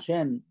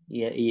عشان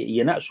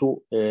يناقشوا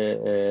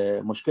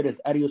مشكله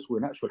اريوس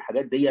ويناقشوا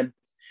الحاجات دي،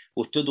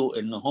 وابتدوا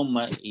ان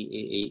هم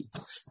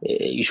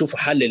يشوفوا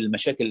حل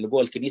للمشاكل اللي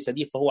جوه الكنيسه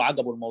دي. فهو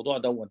عجبه الموضوع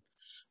دون،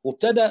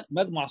 وابتدى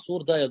مجمع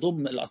صور ده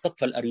يضم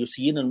الاساقفه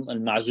الاريوسيين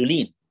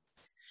المعزولين،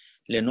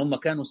 لان هم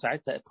كانوا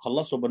ساعتها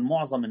اتخلصوا من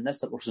معظم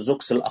الناس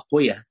الارثوذكس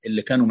الاقوياء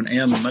اللي كانوا من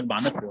ايام المجمع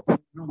نقيا،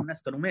 منهم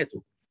الناس كانوا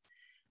ماتوا.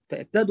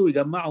 فابتدوا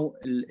يجمعوا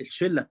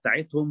الشله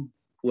بتاعتهم،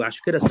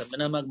 وعشان كده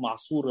سميناه مجمع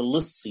صور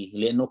اللصي،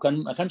 لانه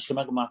ما كانش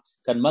مجمع،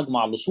 كان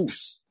مجمع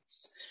لصوص.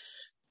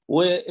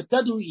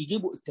 وابتدوا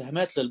يجيبوا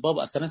اتهامات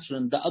للبابا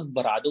اثناسيوس ان ده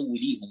اكبر عدو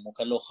ليهم،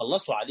 وكان لو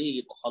خلصوا عليه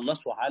يبقوا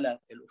خلصوا على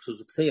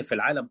الارثوذكسيه في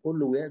العالم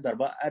كله، ويقدر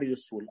بقى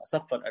اريوس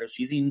والاساقفه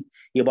الاريوسيين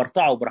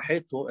يبرطعوا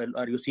براحتهم،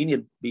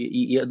 الاريوسيين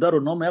يقدروا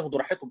ان هم ياخدوا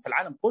راحتهم في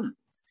العالم كله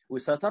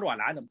ويسيطروا على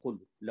العالم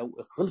كله لو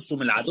خلصوا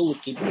من العدو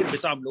الكبير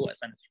بتاعهم اللي هو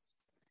اثناسيوس.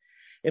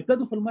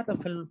 ابتدوا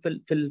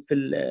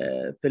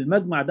في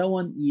المجمع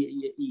دون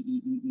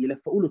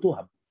يلفقوا له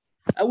تهم.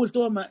 اول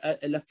تهمه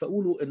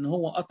لفقوا له ان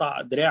هو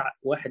قطع دراع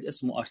واحد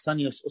اسمه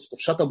ارسانيوس اسقف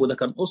شطب، وده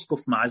كان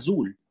اسقف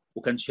معزول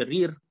وكان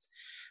شرير،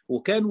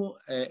 وكانوا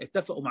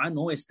اتفقوا معاه ان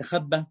هو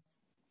يستخبى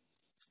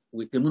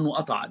ويتمنوا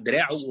قطع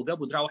دراعه،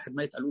 وجابوا دراع واحد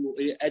ميت قالوا له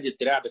ايه ادي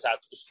الدراع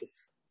بتاعت اسقف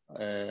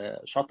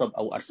شطب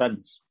او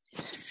ارسانيوس.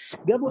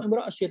 جابوا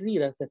امراه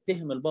شريره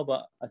تتهم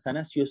البابا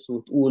اثناسيوس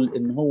وتقول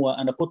ان هو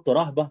انا كنت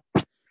راهبه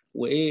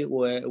وايه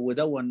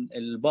ودون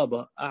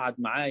البابا قعد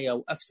معايا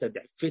وافسد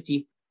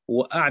عفتي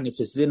ووقعني في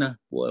الزنا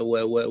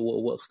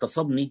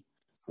واغتصبني،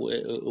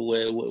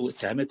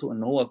 واتهمته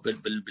ان هو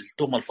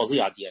بالتهمه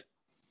الفظيعه دي يعني.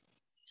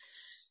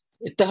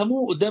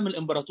 اتهموه قدام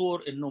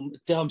الامبراطور انه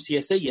اتهم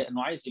سياسيه،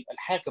 انه عايز يبقى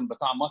الحاكم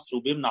بتاع مصر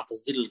وبيمنع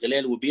تصدير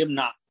الغلال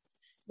وبيمنع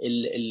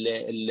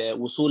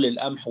وصول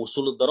القمح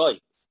ووصول الضرائب.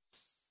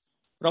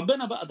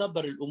 ربنا بقى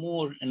دبر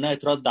الامور انها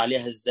يترد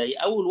عليها ازاي.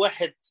 اول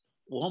واحد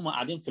وهم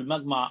قاعدين في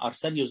المجمع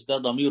ارسانيوس ده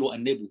ضميره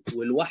انبه،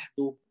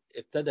 ولوحده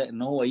ابتدى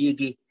ان هو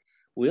يجي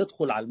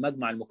ويدخل على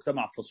المجمع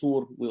المجتمع في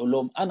صور ويقول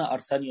لهم انا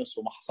ارسانيوس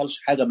وما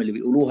حصلش حاجه من اللي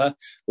بيقولوها،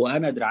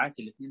 وانا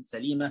دراعاتي الاثنين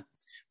سليمه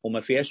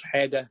وما فيهاش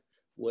حاجه،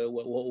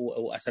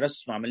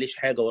 واثناسيوس ما عمليش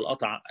حاجه ولا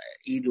قطع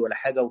ايدي ولا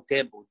حاجه،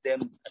 وتاب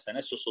قدام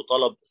اثناسيوس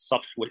وطلب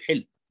الصفح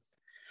والحل.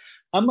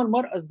 اما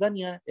المراه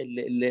الزانيه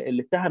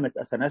اللي اتهمت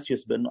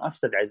اثناسيوس بانه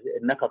افسد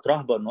انها كانت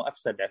راهبه انه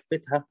افسد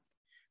عفتها،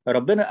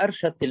 ربنا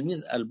ارشد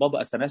تلميذ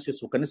البابا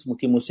اثناسيوس وكان اسمه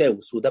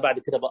تيموساوس، وده بعد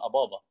كده بقى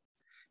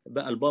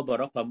بقى البابا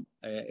رقم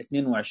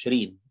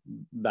 22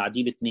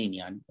 بعديه باثنين،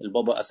 يعني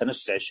البابا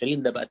اثناسيوس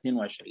 20 ده بقى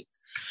 22.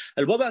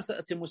 البابا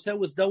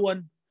تيموساوس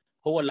دون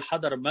هو اللي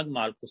حضر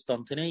مجمع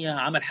القسطنطينيه،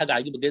 عمل حاجه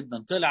عجيبه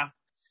جدا، طلع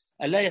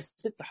قال لها يا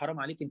ست حرام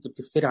عليك انت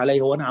بتفتري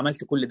عليا، هو انا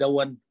عملت كل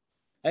دون؟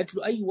 قالت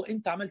له ايوه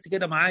انت عملت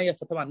كده معايا.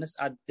 فطبعا الناس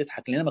قعدت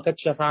تضحك لان ما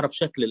كانتش تعرف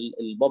شكل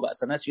البابا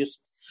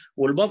اثناسيوس،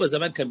 والبابا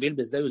زمان كان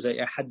بيلبس زيه زي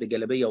اي حد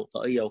جلابيه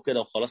وطاقيه وكده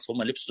وخلاص،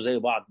 هم لبسوا زي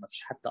بعض، ما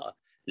فيش حتى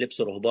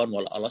لبس رهبان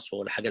ولا قلاص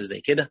ولا حاجه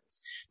زي كده،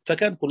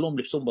 فكان كلهم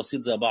لبسهم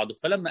بسيط زي بعضه.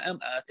 فلما قام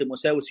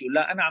تيموساوس يقول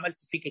لها انا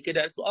عملت فيك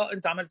كده، قالت له اه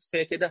انت عملت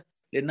فيا كده،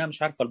 لانها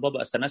مش عارفه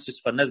البابا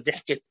اثناسيوس. فالناس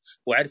ضحكت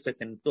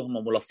وعرفت ان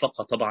التهمه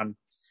ملفقه طبعا،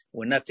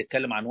 وانها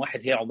بتتكلم عن واحد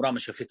هي عمرها ما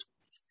شافته.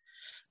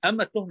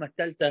 اما التهمه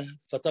الثالثه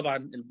فطبعا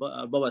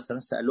البابا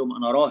اثناسيوس قال لهم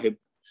انا راهب،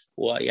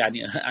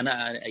 ويعني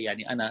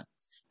انا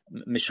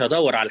مش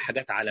هدور على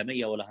حاجات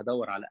عالميه ولا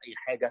هدور على اي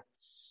حاجه.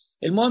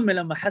 المهم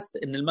لما حس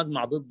ان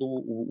المجمع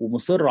ضده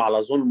ومصر على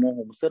ظلمه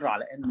ومصر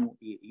على انه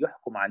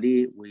يحكم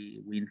عليه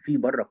وينفيه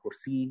بره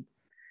كرسيه،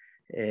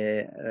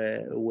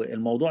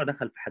 والموضوع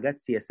دخل في حاجات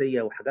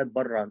سياسيه وحاجات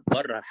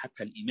بره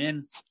حتى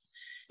الايمان،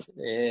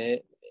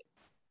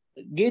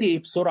 جري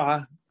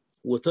بسرعه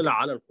وطلع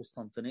على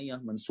القسطنطينيه،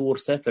 منصور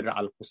سافر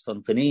على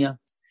القسطنطينيه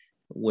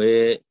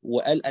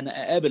وقال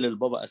انا اقابل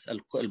البابا،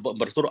 اسال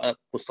الامبراطور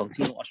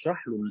قسطنطين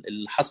واشرح له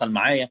اللي حصل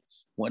معايا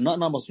وان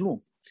انا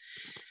مظلوم.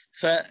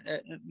 ف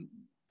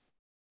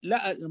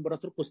لقى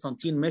الامبراطور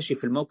قسطنطين ماشي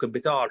في الموكب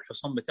بتاعه على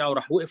الحصان بتاعه،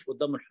 راح وقف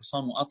قدام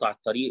الحصان وقطع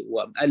الطريق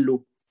وقال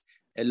له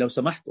لو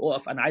سمحت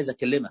اقف انا عايز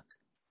اكلمك.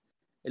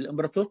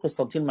 الامبراطور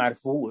قسطنطين ما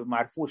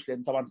عرفوش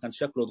لان طبعا كان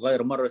شكله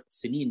اتغير، مرت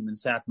سنين من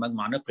ساعه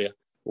مجمع نقيه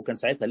وكان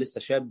ساعتها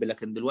لسه شاب،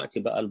 لكن دلوقتي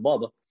بقى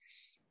البابا.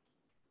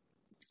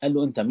 قال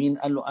له انت مين؟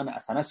 قال له انا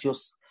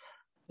اثناسيوس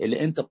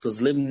اللي انت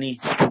بتظلمني،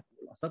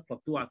 الاساقفه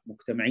بتوعك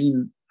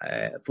مجتمعين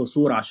في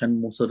صوره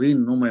عشان مصرين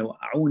ان هم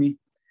يوقعوني.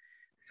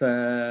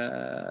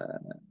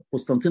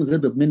 فقسطنطين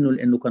غضب منه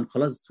لانه كان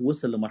خلاص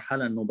وصل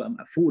لمرحله انه بقى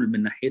مقفول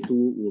من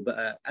ناحيته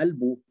وبقى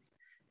قلبه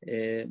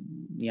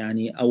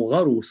يعني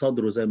اوغروا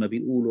صدره زي ما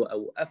بيقولوا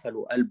او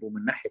قفلوا قلبه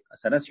من ناحيه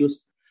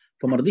اثناسيوس،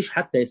 فما رضيش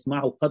حتى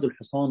يسمعه، خد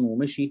الحصان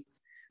ومشي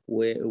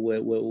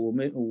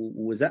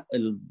وزق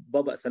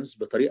البابا اثناسيوس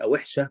بطريقه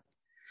وحشه.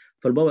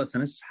 فالبابا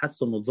اثناسيوس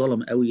حس انه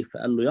اتظلم قوي،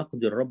 فقال له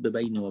يقضي الرب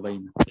بيني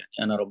وبينك،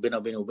 يعني انا ربنا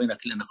بيني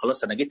وبينك لان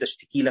خلاص انا جيت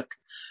اشتكي لك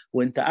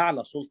وانت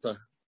اعلى سلطه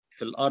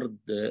في الارض،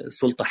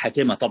 سلطه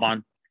حاكمه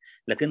طبعا،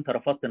 لكن انت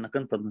رفضت انك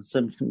انت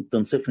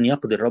تنصفني،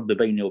 يقضي الرب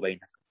بيني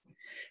وبينك.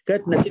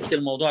 كانت نتيجه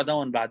الموضوع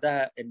ده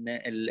بعدها ان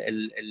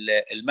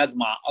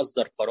المجمع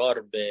اصدر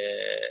قرار ب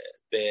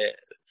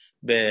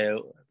ب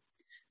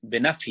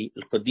بنفي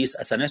القديس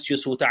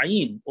اثناسيوس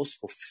وتعيين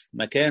اسقف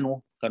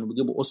مكانه. كانوا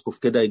بيجيبوا اسقف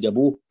كده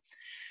يجابوه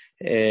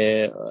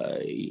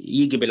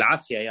يجي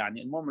بالعافيه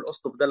يعني. المهم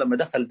الاسقف ده لما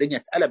دخل الدنيا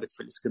اتقلبت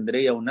في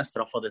الاسكندريه والناس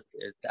رفضت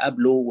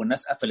تقابله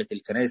والناس قفلت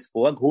الكنائس في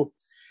وجهه.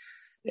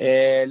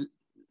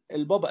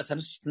 البابا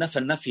اثناسيوس نفى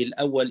النفي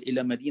الاول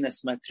الى مدينه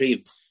اسمها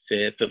تريف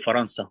في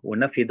فرنسا،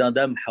 والنفي ده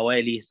دام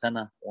حوالي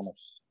سنه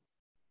ونص.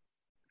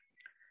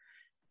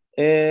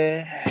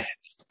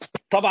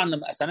 طبعا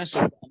لما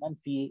اثناسيوس بقى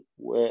منفي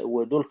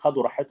ودول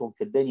خدوا راحتهم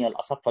في الدنيا،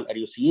 الاساقفه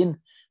الاريوسيين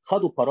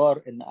خدوا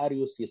قرار ان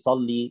اريوس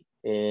يصلي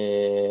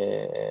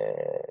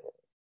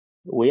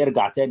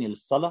ويرجع تاني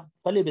للصلاه،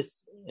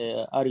 فلبس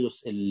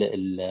اريوس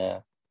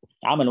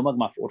عملوا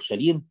مجمع في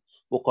اورشليم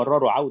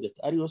وقرروا عوده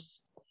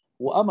اريوس،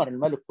 وامر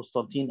الملك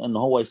قسطنطين ان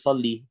هو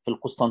يصلي في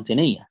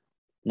القسطنطينيه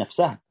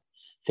نفسها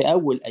في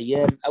اول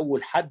ايام.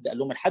 اول حد قال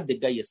لهم الحد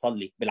الجاي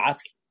يصلي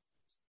بالعافيه.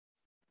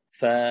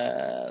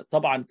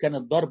 فطبعا كانت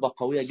ضربه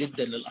قويه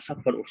جدا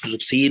للاساقفه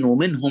الارثوذكسيين،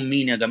 ومنهم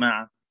مين يا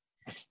جماعه؟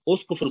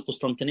 اسقف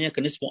القسطنطينيه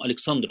كان اسمه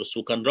الكسندروس،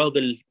 وكان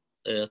راجل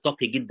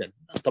تقي جدا.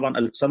 طبعا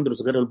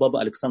الكسندروس غير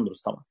البابا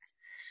الكسندروس طبعا.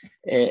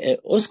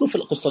 اسقف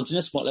القسطنطينيه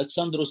اسمه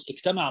الكسندروس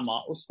اجتمع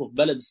مع اسقف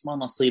بلد اسمها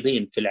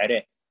نصيبين في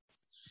العراق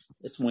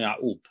اسمه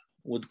يعقوب،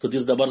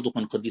 والقديس ده برضه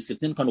كان قديس،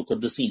 الاثنين كانوا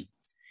قديسين.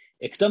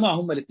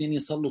 اجتمعوا هما الاثنين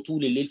يصلوا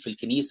طول الليل في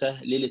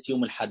الكنيسه ليله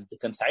يوم الاحد.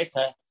 كان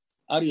ساعتها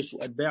اريوس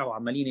واتباعه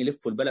عمالين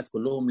يلفوا البلد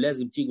كلهم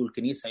لازم تيجوا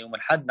الكنيسه يوم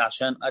الاحد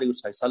عشان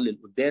اريوس هيصلي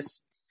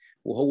القداس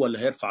وهو اللي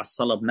هيرفع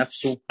الصلاه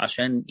بنفسه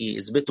عشان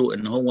يثبتوا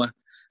ان هو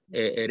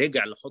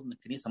رجع لحضن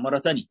الكنيسه مره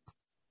ثانيه.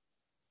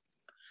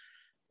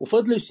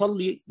 وفضل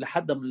يصلي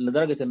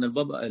لدرجه ان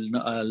البابا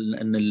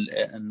ان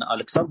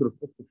الكسندروس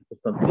في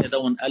القسطنطينيه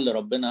دون قال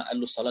لربنا، قال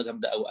له صلاه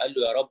جامده قوي، قال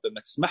له يا رب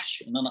ما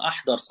تسمحش ان انا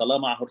احضر صلاه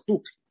مع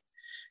هرطوقي،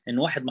 ان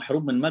واحد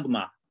محروم من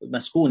مجمع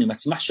مسكوني ما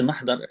تسمحش ان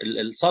احضر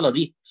الصلاه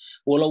دي،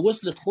 ولو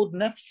وصلت خد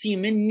نفسي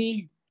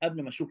مني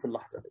قبل ما اشوف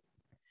اللحظه دي.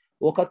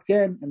 وقد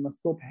كان ان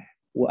الصبح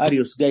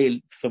واريوس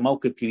جاي في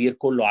موكب كبير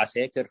كله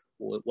عساكر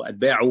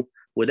واتباعه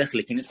وداخل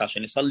الكنيسه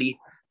عشان يصلي،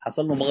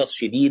 حصل له مغص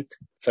شديد،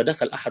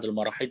 فدخل احد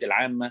المراحيض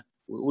العامه،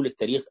 ويقول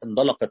التاريخ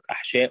انطلقت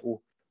احشائه،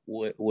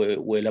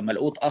 ولما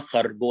لقوه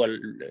اتاخر جوه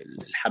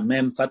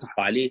الحمام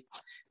فتحوا عليه،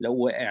 لقوه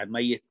واقع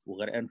ميت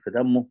وغرقان في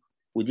دمه.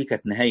 ودي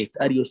كانت نهايه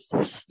اريوس،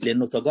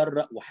 لانه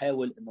تجرأ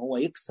وحاول ان هو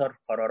يكسر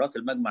قرارات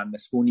المجمع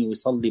المسكوني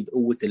ويصلي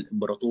بقوه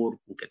الامبراطور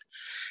وكده.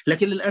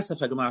 لكن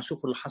للاسف يا جماعه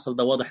شوفوا اللي حصل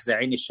ده واضح زي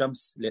عين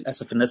الشمس.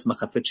 للاسف الناس ما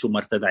خفتش وما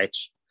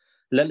ارتدعتش،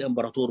 لا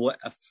الامبراطور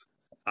وقف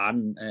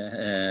عن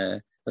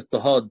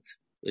اضطهاد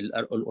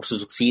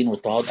الارثوذكسيين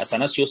واضطهاد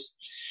اثناسيوس،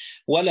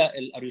 ولا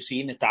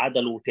الاريوسيين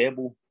اتعدلوا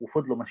وتابوا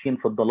وفضلوا ماشيين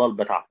في الضلال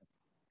بتاعهم.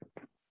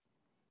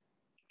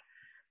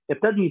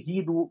 ابتدوا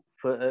يزيدوا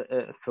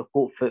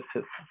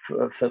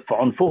في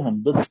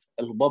عنفهم ضد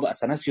البابا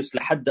اثناسيوس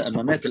لحد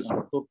ان مات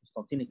الامبراطور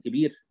قسطنطين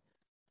الكبير.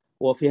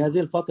 وفي هذه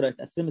الفترة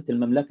اتقسمت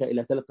المملكة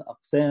إلى 3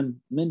 أقسام،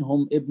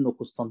 منهم ابنه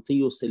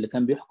قسطنطيوس اللي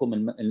كان بيحكم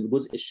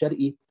الجزء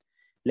الشرقي،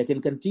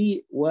 لكن كان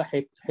في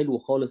واحد حلو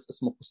خالص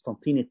اسمه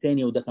قسطنطين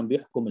الثاني، وده كان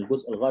بيحكم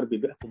الجزء الغربي،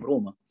 بيحكم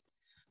روما.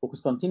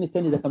 وقسطنطين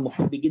الثاني ده كان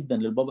محب جدا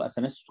للبابا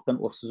أثناسيوس وكان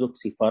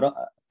أرثوذكسي،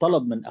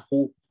 فطلب من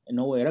أخوه إن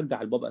هو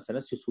يرجع البابا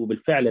أثناسيوس،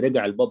 وبالفعل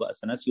رجع البابا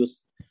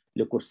أثناسيوس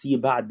لكرسيه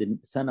بعد 1.5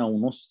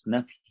 سنة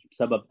نفي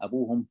بسبب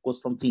أبوهم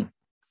قسطنطين.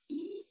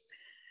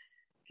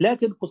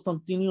 لكن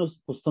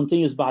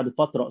قسطنطينوس بعد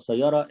فترة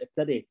قصيرة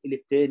ابتدى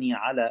يتقلب تاني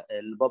على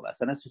البابا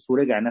أثناسيوس،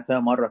 ورجع نفاه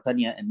مرة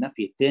تانية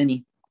النفي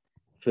التاني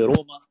في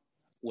روما،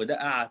 وده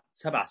قعد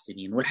 7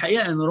 سنين.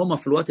 والحقيقة أن روما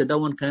في الوقت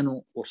ده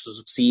كانوا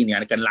أرثوذكسيين،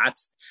 يعني كان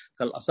العكس،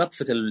 كان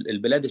أساقفة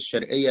البلاد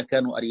الشرقية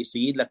كانوا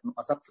أريوسيين، لكن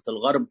أساقفة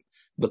الغرب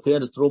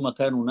بقيادة روما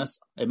كانوا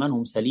ناس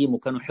إيمانهم سليم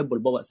وكانوا يحبوا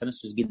البابا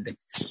أثناسيوس جدا.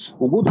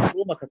 وجوده في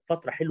روما كانت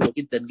فترة حلوة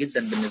جدا جدا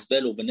بالنسبة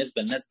له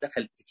وبالنسبة للناس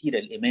دخل كتير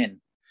الإيمان.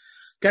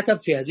 كتب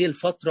في هذه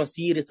الفترة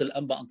سيرة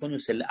الأنبا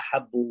أنطونيوس اللي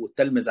أحبه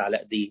والتلمذ على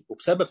إيديه،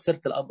 وبسبب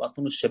سيرة الأنبا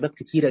أنطونيوس شباب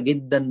كتيرة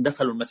جدا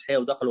دخلوا المسيحية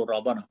ودخلوا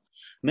الرهبنة،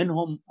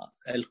 منهم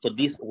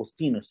القديس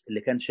أغسطينوس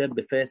اللي كان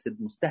شاب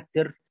فاسد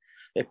مستهتر،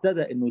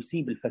 ابتدى إنه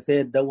يسيب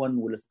الفساد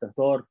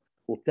والاستهتار،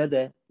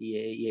 وابتدى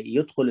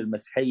يدخل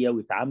المسيحية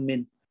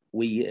ويتعمد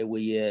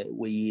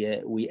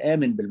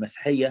ويآمن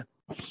بالمسيحية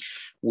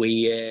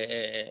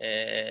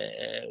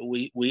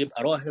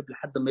ويبقى راهب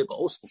لحد ما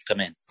يبقى أسقف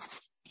كمان.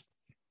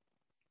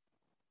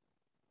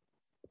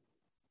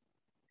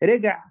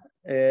 رجع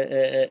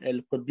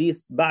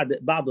القديس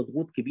بعد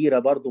ضغوط كبيرة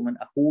برضو من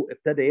أخوه،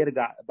 ابتدى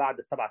يرجع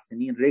بعد 7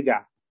 سنين،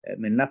 رجع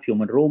من نفيه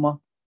من روما.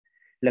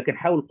 لكن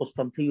حاول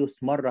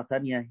قسطنطيوس مرة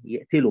تانية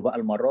يقتله، بقى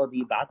المرة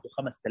دي بعت له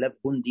 5000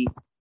 جندي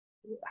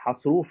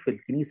حصروه في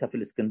الكنيسة في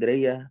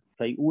الإسكندرية.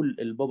 فيقول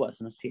البابا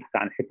أثناسيوس يحكي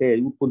عن الحكاية،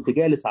 يقول كنت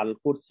جالس على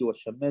الكرسي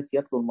والشماس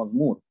يتلو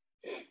المزمور،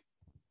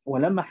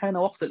 ولما حان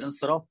وقت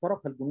الانصراف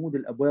طرق الجنود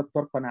الابواب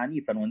طرقا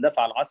عنيفا،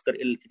 واندفع العسكر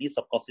الى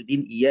الكنيسه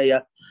قاصدين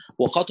اياي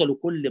وقتلوا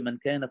كل من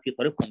كان في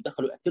طريقهم،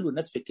 دخلوا يقتلوا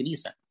الناس في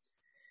الكنيسه.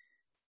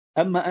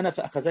 اما انا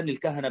فاخذني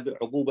الكهنه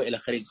بعجوبه الى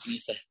خارج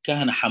الكنيسه،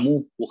 كهنه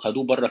حموه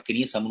وخدوه بره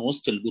الكنيسه من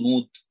وسط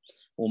الجنود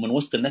ومن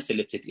وسط الناس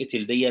اللي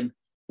بتتقتل دي.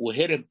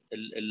 وهرب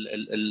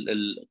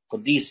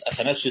القديس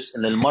اثناسيوس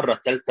للمره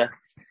الثالثه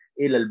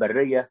الى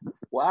البريه،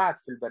 وقعد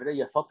في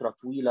البريه فتره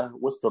طويله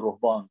وسط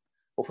الرهبان.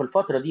 وفي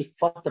الفترة دي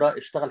فترة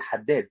اشتغل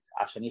حداد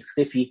عشان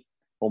يختفي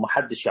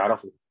ومحدش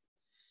يعرفه.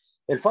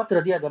 الفترة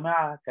دي يا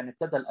جماعة كان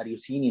ابتدى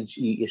الأريوسيين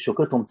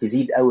شوكتهم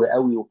تزيد قوي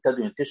قوي،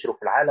 وابتدوا ينتشروا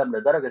في العالم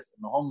لدرجة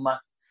ان هم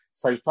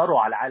سيطروا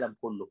على العالم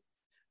كله،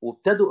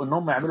 وابتدوا ان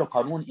هم يعملوا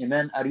قانون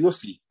إيمان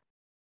أريوسي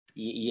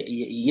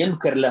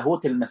ينكر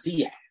لاهوت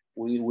المسيح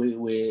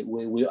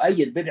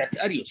ويؤيد بدعة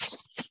أريوس،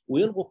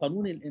 ويلغوا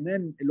قانون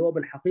الإيمان اللي هو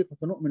بالحقيقة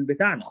نؤمن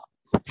بتاعنا.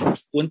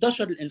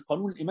 وانتشر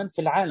القانون الإيمان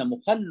في العالم،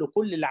 وخلوا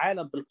كل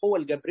العالم بالقوة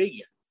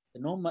الجبرية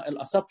ان هم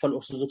الأساقفة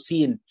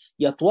الأرثوذكسيين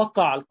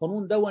يتوقع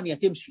القانون ده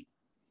يتمشي.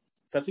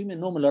 ففي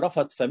منهم اللي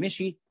رفض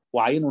فمشي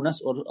وعينوا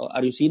ناس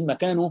أريوسيين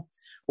مكانه،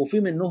 وفي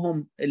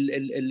منهم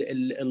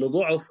اللي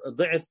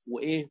ضعف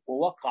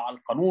ووقع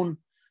القانون،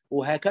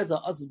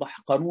 وهكذا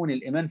أصبح قانون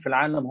الإيمان في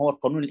العالم هو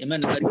القانون الإيمان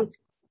الأريوسي.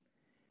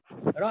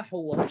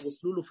 راحوا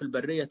وصلوا له في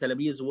البرية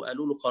تلاميذ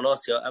وقالوا له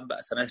خلاص يا أنبا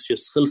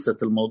أثناسيوس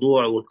خلصت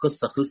الموضوع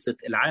والقصة خلصت،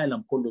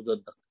 العالم كله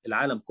ضدك،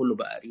 العالم كله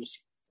بقى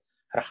أريوسي.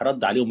 راح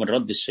رد عليهم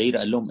الرد الشهير،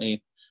 قال لهم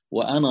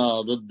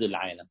وأنا ضد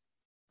العالم.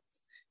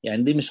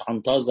 يعني دي مش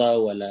عنطازة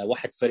ولا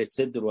واحد فارد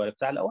صدر ولا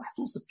بتاع، لا، واحد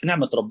وصف في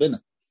نعمة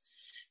ربنا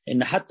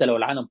إن حتى لو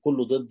العالم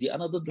كله ضدي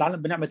أنا ضد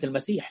العالم بنعمة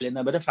المسيح،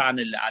 لأن بدافع عن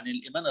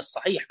الإيمان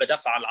الصحيح،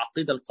 بدافع عن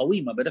العقيدة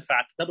القويمة، بدافع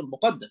عن الكتاب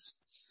المقدس.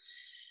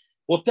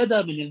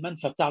 وابتدى من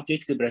المنفى بتاعته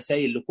يكتب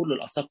رسائل لكل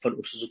الأساقفة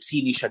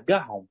الأرثوذكسيين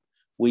يشجعهم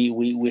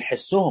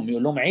ويحسهم،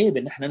 يقول لهم عيب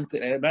إن احنا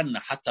ننكر إيماننا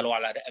حتى لو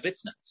على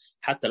رقبتنا،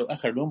 حتى لو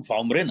آخر يوم في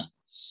عمرنا.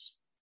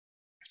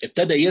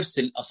 ابتدى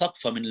يرسل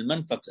أساقفة من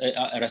المنفى،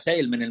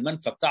 رسائل من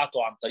المنفى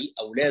بتاعته عن طريق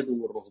أولاده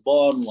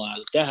والرهبان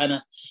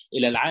والكهنة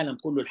إلى العالم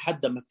كله،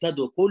 لحد ما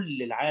ابتدوا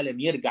كل العالم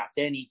يرجع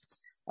تاني،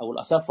 أو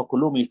الأساقفة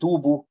كلهم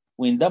يتوبوا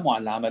ويندموا على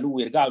اللي عملوه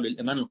ويرجعوا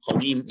للإيمان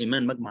القديم،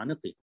 إيمان مجمع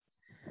نقي.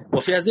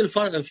 وفي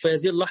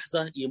هذه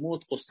اللحظة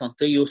يموت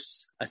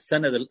قسطنطيوس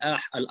السند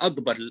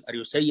الأكبر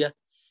للأريوسية،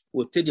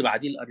 وابتدي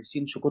بعدين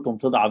الأريوسيين شكوتهم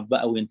تضعف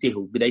بقى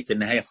وينتهوا بداية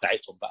النهاية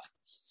بتاعتهم بقى،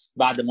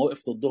 بعد ما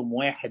وقف ضدهم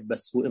واحد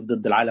بس، وقف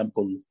ضد العالم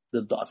كله،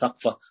 ضد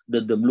أساقفة،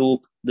 ضد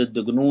ملوك،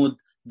 ضد جنود،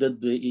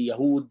 ضد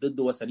يهود، ضد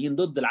وثنيين،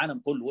 ضد العالم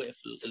كله،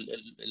 وقف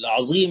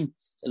العظيم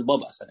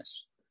البابا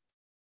أثناسيوس.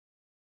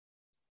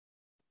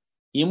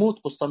 يموت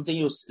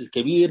قسطنطينوس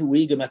الكبير،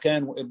 ويجي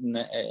مكانه ابن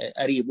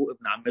قريبه،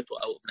 ابن عمته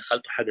او ابن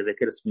خالته، حاجه زي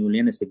كده، اسمه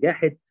يوليانوس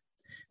الجاحد.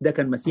 ده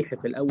كان مسيحي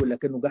في الاول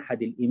لكنه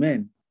جحد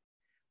الايمان،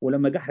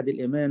 ولما جحد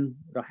الايمان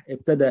راح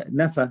ابتدى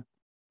نفى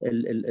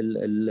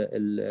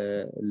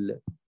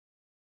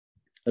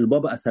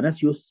البابا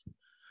أثناسيوس،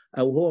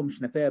 او هو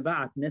مش نفاه،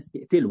 بعت ناس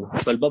تقتله.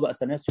 فالبابا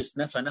أثناسيوس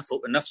نفى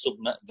نفسه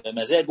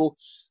بمزاجه،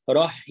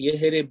 راح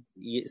يهرب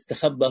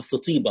يستخبى في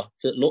طيبه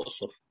في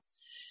الاقصر.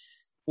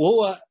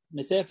 وهو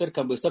مسافر،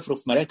 كان بيسافروا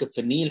في مراكب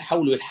في النيل،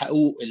 حاولوا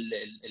يلحقوه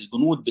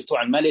الجنود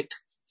بتوع الملك،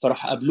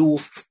 فراح قابلوه،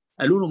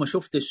 قالوا له ما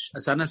شفتش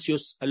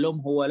أثناسيوس؟ قال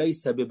لهم هو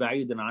ليس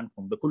ببعيد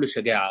عنكم. بكل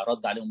شجاعة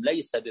رد عليهم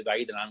ليس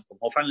ببعيد عنكم.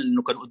 هو فعلا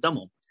انه كان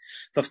قدامهم،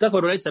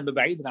 فافتكروا ليس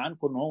ببعيد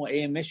عنكم ان هو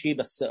ماشي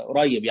بس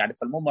قريب يعني.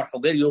 فالمهم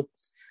راحوا جريوا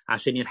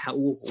عشان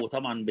يلحقوه،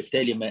 وطبعا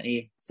بالتالي ما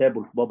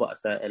سابوا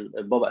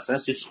البابا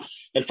أثناسيوس.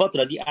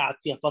 الفترة دي قعد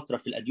فيها فترة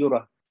في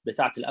الأديرة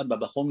بتاعة الأنبا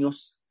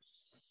بخوميوس،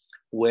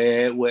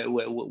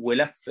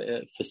 ولف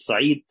في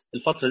الصعيد.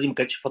 الفترة دي ما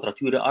كانتش فترة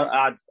طويلة،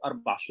 قعد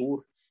 4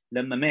 شهور.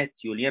 لما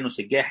مات يوليانوس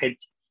الجاحد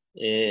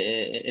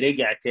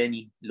رجع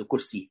تاني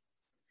لكرسيه،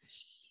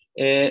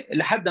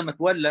 لحد ما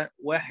تولى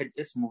واحد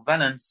اسمه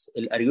فالنس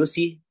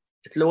الأريوسي،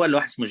 اتولى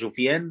واحد اسمه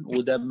جوفيان،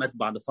 وده مات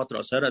بعد فترة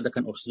قصيرة، ده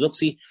كان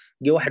أرثوذكسي.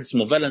 جه واحد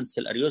اسمه فالنس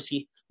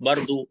الأريوسي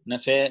برضه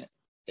نفاه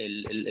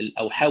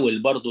أو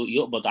حاول برضه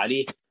يقبض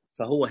عليه،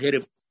 فهو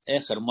هرب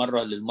آخر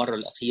مرة للمرة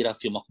الأخيرة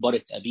في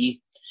مقبرة أبيه،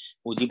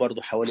 ودي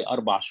برضو حوالي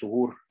 4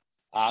 شهور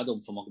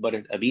قعدهم في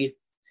مقبرة أبيه.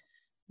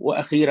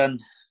 وأخيرا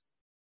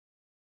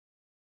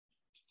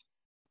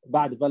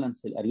بعد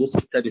فالنس الأريوسي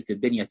ابتدت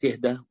الدنيا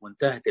تهدى،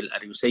 وانتهت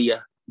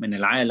الأريوسية من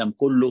العالم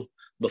كله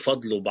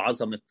بفضل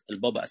وبعظمة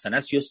البابا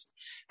أثناسيوس.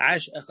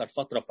 عاش آخر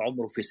فترة في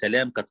عمره في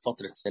سلام، كانت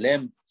فترة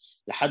سلام،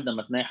 لحد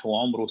ما تناح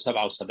وعمره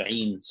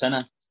 77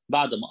 سنة،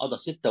 بعد ما قضى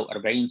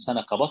 46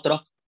 سنة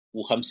كبطرك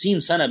و50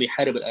 سنة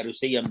بيحارب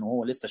الأريوسية من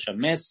وهو لسه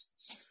شماس.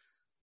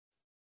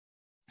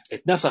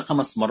 اتنفى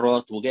 5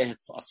 مرات،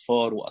 وجاهد في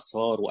أسفار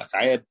وأسهار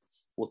وأتعاب،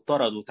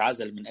 واضطرد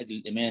واتعزل من أجل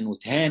الإيمان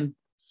وتهان.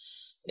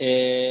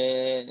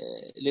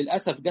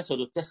 للأسف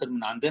جسده اتخذ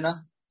من عندنا،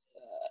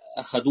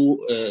 أخذوه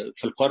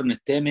في القرن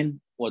الثامن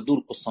ودوه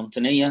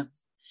القسطنطينية،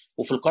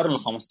 وفي القرن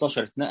ال15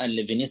 اتنقل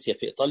لفينيسيا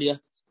في إيطاليا.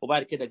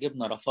 وبعد كده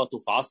جبنا رفاته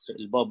في عصر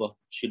البابا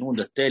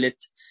شنودة الثالث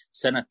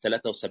سنة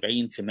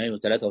 73 في مايو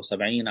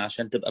 73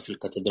 عشان تبقى في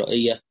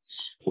الكاتدرائية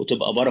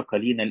وتبقى بركة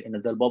لينا،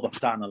 لأن ده البابا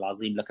بتاعنا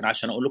العظيم. لكن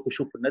عشان أقول لكم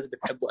شوفوا الناس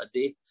بتحبه قد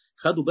إيه،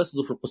 خدوا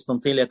جسده في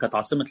القسطنطينية كانت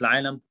عاصمة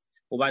العالم،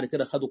 وبعد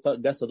كده خدوا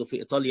جسده في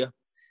إيطاليا،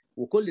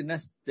 وكل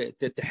الناس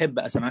تحب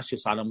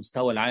أثناسيوس على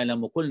مستوى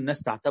العالم، وكل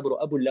الناس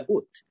تعتبره أبو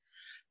اللاهوت.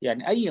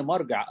 يعني اي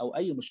مرجع او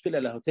اي مشكله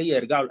لاهوتيه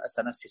يرجعوا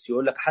لاثناسيوس،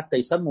 يقول لك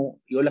حتى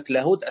يقول لك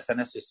لاهوت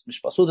اثناسيوس،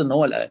 مش مقصود ان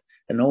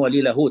هو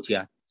ليه لاهوت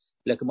يعني،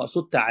 لكن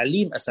مقصود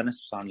تعليم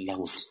اثناسيوس عن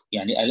اللاهوت.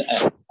 يعني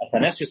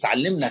اثناسيوس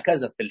علمنا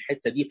كذا في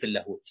الحته دي في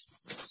اللاهوت،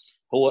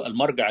 هو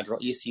المرجع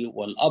الرئيسي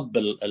والاب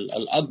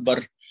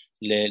الاكبر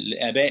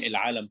لاباء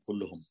العالم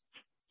كلهم.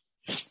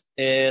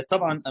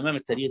 طبعا امام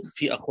التاريخ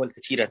في اقوال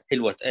كثيره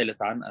حلوه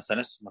اتقالت عن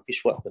اثناسيوس، ما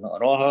فيش وقت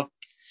نقراها،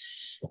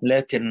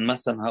 لكن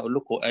مثلا هقول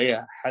لكم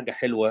حاجه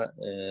حلوه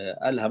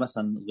قالها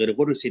مثلا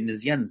غريغوريوس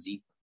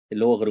النزيانزي،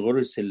 اللي هو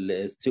غريغوريوس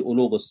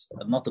الثيولوغوس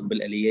الناطق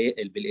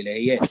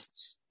بالالهيات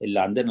اللي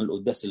عندنا،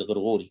 القداس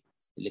الغرغوري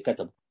اللي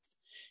كتبه،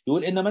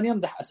 يقول ان من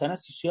يمدح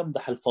اثناسيوس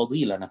يمدح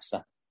الفضيله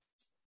نفسها.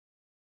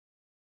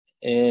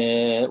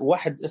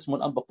 واحد اسمه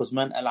الأنبا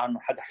قزمان قال عنه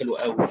حاجه حلوه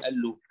قوي،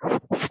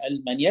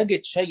 قال من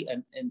يجد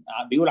شيئا،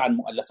 بيقول عن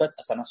مؤلفات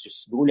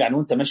اثناسيوس، بيقول يعني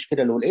وانت ماشي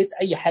كده لو لقيت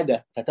اي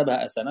حاجه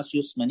كتبها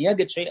اثناسيوس، من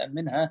يجد شيئا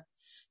منها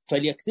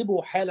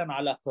فليكتبه حالا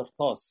على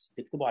قرطاس،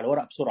 تكتبه على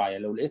ورق بسرعه.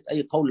 يعني لو لقيت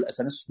اي قول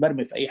اثناسيوس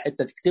مرمي في اي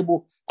حته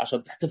تكتبه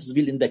عشان تحتفظ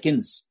بيه، لان ده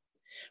كنز.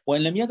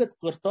 وان لم يجد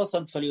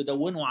قرطاسا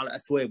فليدونه على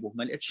اثوابه،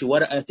 ما لقيتش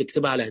ورقه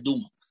تكتبها على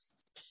هدومك،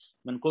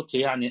 من كتر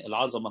يعني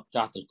العظمه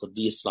بتاعه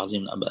القديس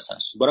العظيم الانبا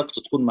اثناسيوس.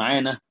 بركته تكون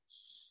معانا،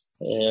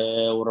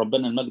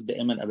 وربنا المجد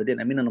دائما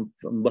ابدا امين. انا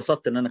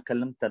انبسطت ان انا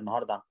اتكلمت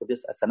النهارده عن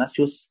القديس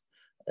اثناسيوس.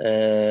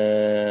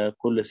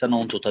 كل سنه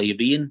وانتم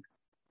طيبين.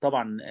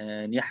 طبعا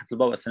نياحه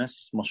البابا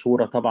اثناسيوس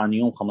مشهوره طبعا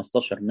يوم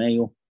 15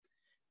 مايو،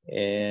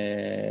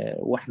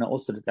 واحنا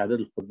اسره اعداد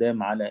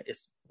الخدام على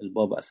اسم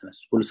البابا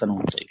اثناسيوس. كل سنه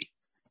وانتم طيبين.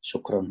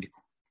 شكرا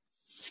لكم.